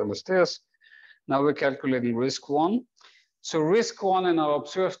 Third total is this. Now we're calculating risk 1. So risk 1 in our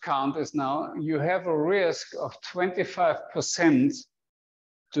observed count is now you have a risk of 25%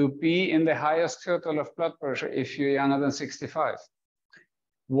 to be in the highest total of blood pressure if you're younger than 65.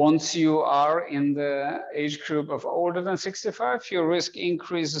 Once you are in the age group of older than 65, your risk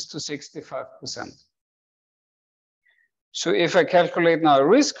increases to 65%. So if I calculate now a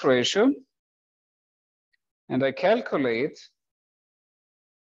risk ratio, and I calculate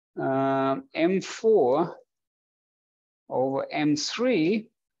M4 over M3,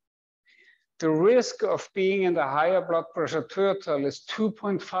 the risk of being in the higher blood pressure total is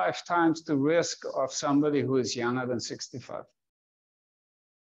 2.5 times the risk of somebody who is younger than 65.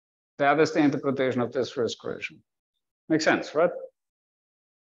 That is the interpretation of this risk ratio. Makes sense, right?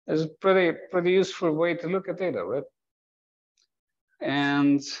 It's a pretty useful way to look at data, right?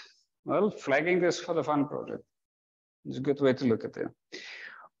 And well, flagging this for the fun project is a good way to look at it.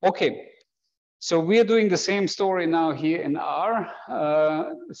 Okay, so we're doing the same story now here in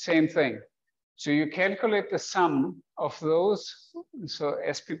R, same thing. So you calculate the sum of those. So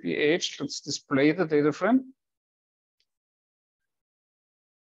SPPH, let's display the data frame.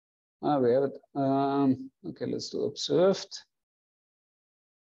 We have it. Okay, let's do observed.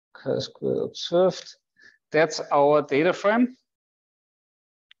 Chi-square observed. That's our data frame.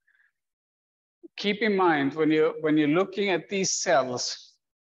 Keep in mind when you're looking at these cells,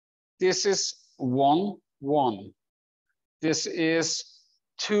 this is 1, 1. This is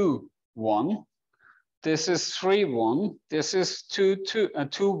 2, 1. This is 3, 1. This is 2, 2,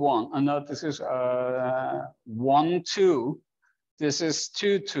 2, 1. No, this is 1, 2. This is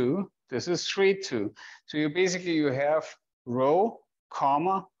 2, 2. This is 3, 2. So you have row,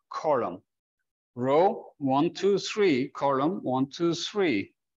 comma, column. Row 1, 2, 3. Column 1, 2,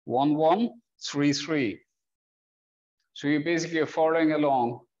 3. 1, 1. 3, 3. So you basically are following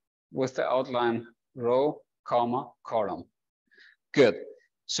along with the outline row, comma, column. Good.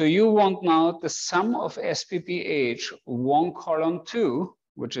 So you want now the sum of SPPH 1 column 2,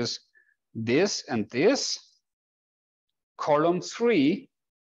 which is this and this, column 3,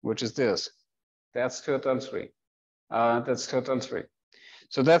 which is this. That's total 3. That's total 3.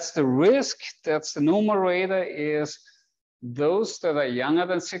 So that's the risk. That's the numerator is those that are younger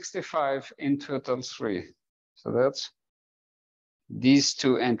than 65 in total 3. So that's these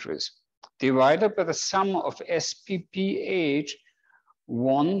two entries divided by the sum of SPPH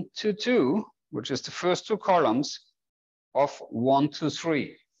 1 to 2, which is the first two columns of 1 to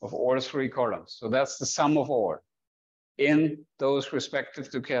 3 of all 3 columns. So that's the sum of all in those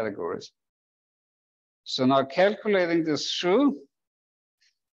respective 2 categories. So now calculating this through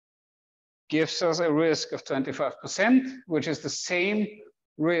gives us a risk of 25%, which is the same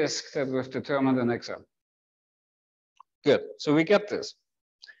risk that we've determined in Excel. Good, so we get this.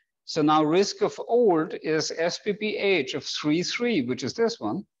 So now risk of old is SPPH of 3, which is this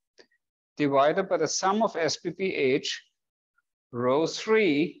one, divided by the sum of SPPH, row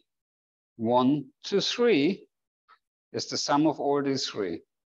 3, 1 to 3, is the sum of all these 3.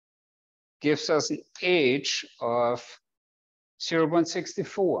 Gives us an age of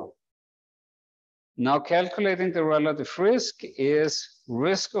 0.64. Now calculating the relative risk is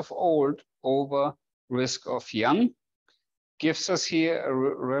risk of old over risk of young. Gives us here a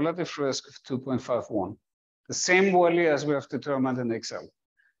relative risk of 2.51. The same value as we have determined in Excel.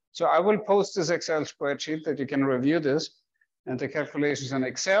 So I will post this Excel spreadsheet that you can review this. And the calculations in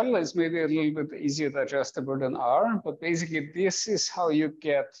Excel is maybe a little bit easier digestible than R, but basically this is how you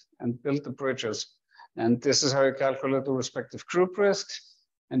get and build the bridges. And this is how you calculate the respective group risks.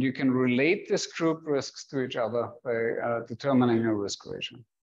 And you can relate these group risks to each other by determining a risk ratio.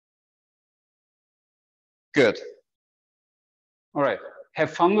 Good. All right,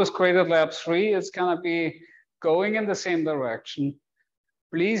 have fun with Graded Lab 3. It's gonna be going in the same direction.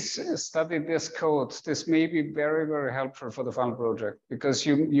 Please study this code. This may be very, very helpful for the final project because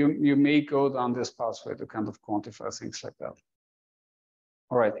you may go down this pathway to kind of quantify things like that.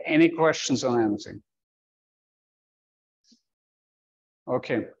 All right, any questions on anything?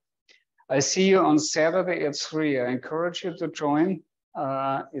 Okay, I see you on Saturday at 3. I encourage you to join.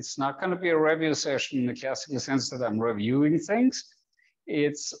 It's not going to be a review session in the classical sense that I'm reviewing things.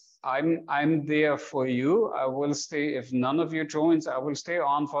 It's I'm there for you. I will stay. If none of you joins, I will stay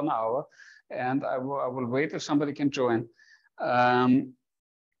on for an hour, and I will wait if somebody can join.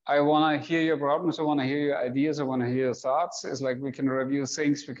 I want to hear your problems. I want to hear your ideas. I want to hear your thoughts. It's like we can review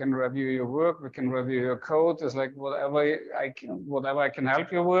things. We can review your work. We can review your code. It's like whatever I can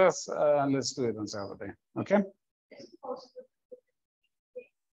help you with. Let's do it on Saturday. Okay?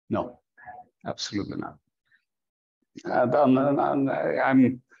 No, absolutely not. I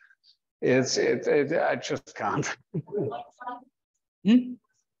just can't.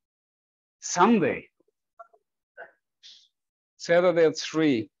 Sunday. Saturday at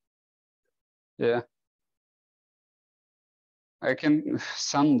 3. Yeah. I can,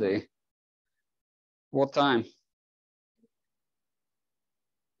 Sunday. What time?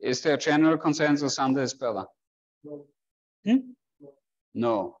 Is there a general consensus Sunday is better?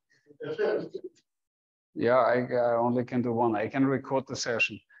 No. Yeah, I only can do one. I can record the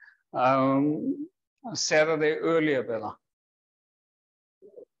session. Saturday earlier better.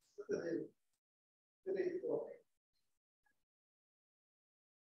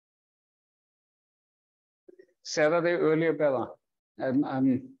 Saturday earlier better.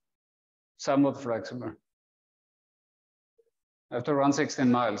 I'm somewhat flexible. I have to run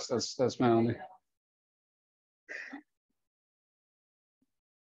 16 miles. That's my only.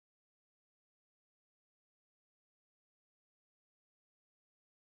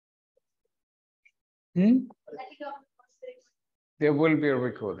 There will be a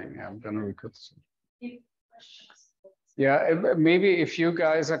recording. I'm going to record this. Yeah, maybe if you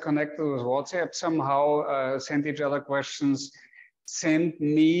guys are connected with WhatsApp somehow, send each other questions. Send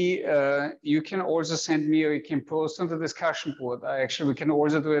me. You can also send me, or you can post on the discussion board. We can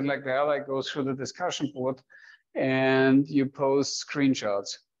also do it like that. I go through the discussion board, and you post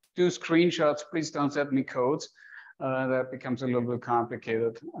screenshots. Do screenshots. Please don't send me codes. That becomes a little bit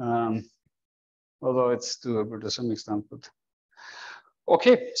complicated. Although it's doable to some extent, but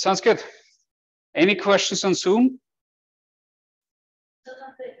okay, sounds good. Any questions on Zoom?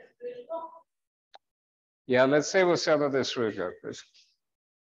 Yeah, let's say we'll settle this real quick, please.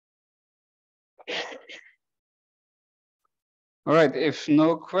 All right, if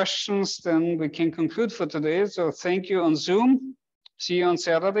no questions, then we can conclude for today. So thank you on Zoom. See you on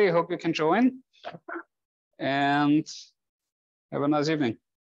Saturday. Hope you can join. And have a nice evening.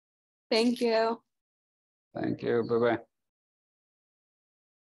 Thank you. Thank you. Bye-bye.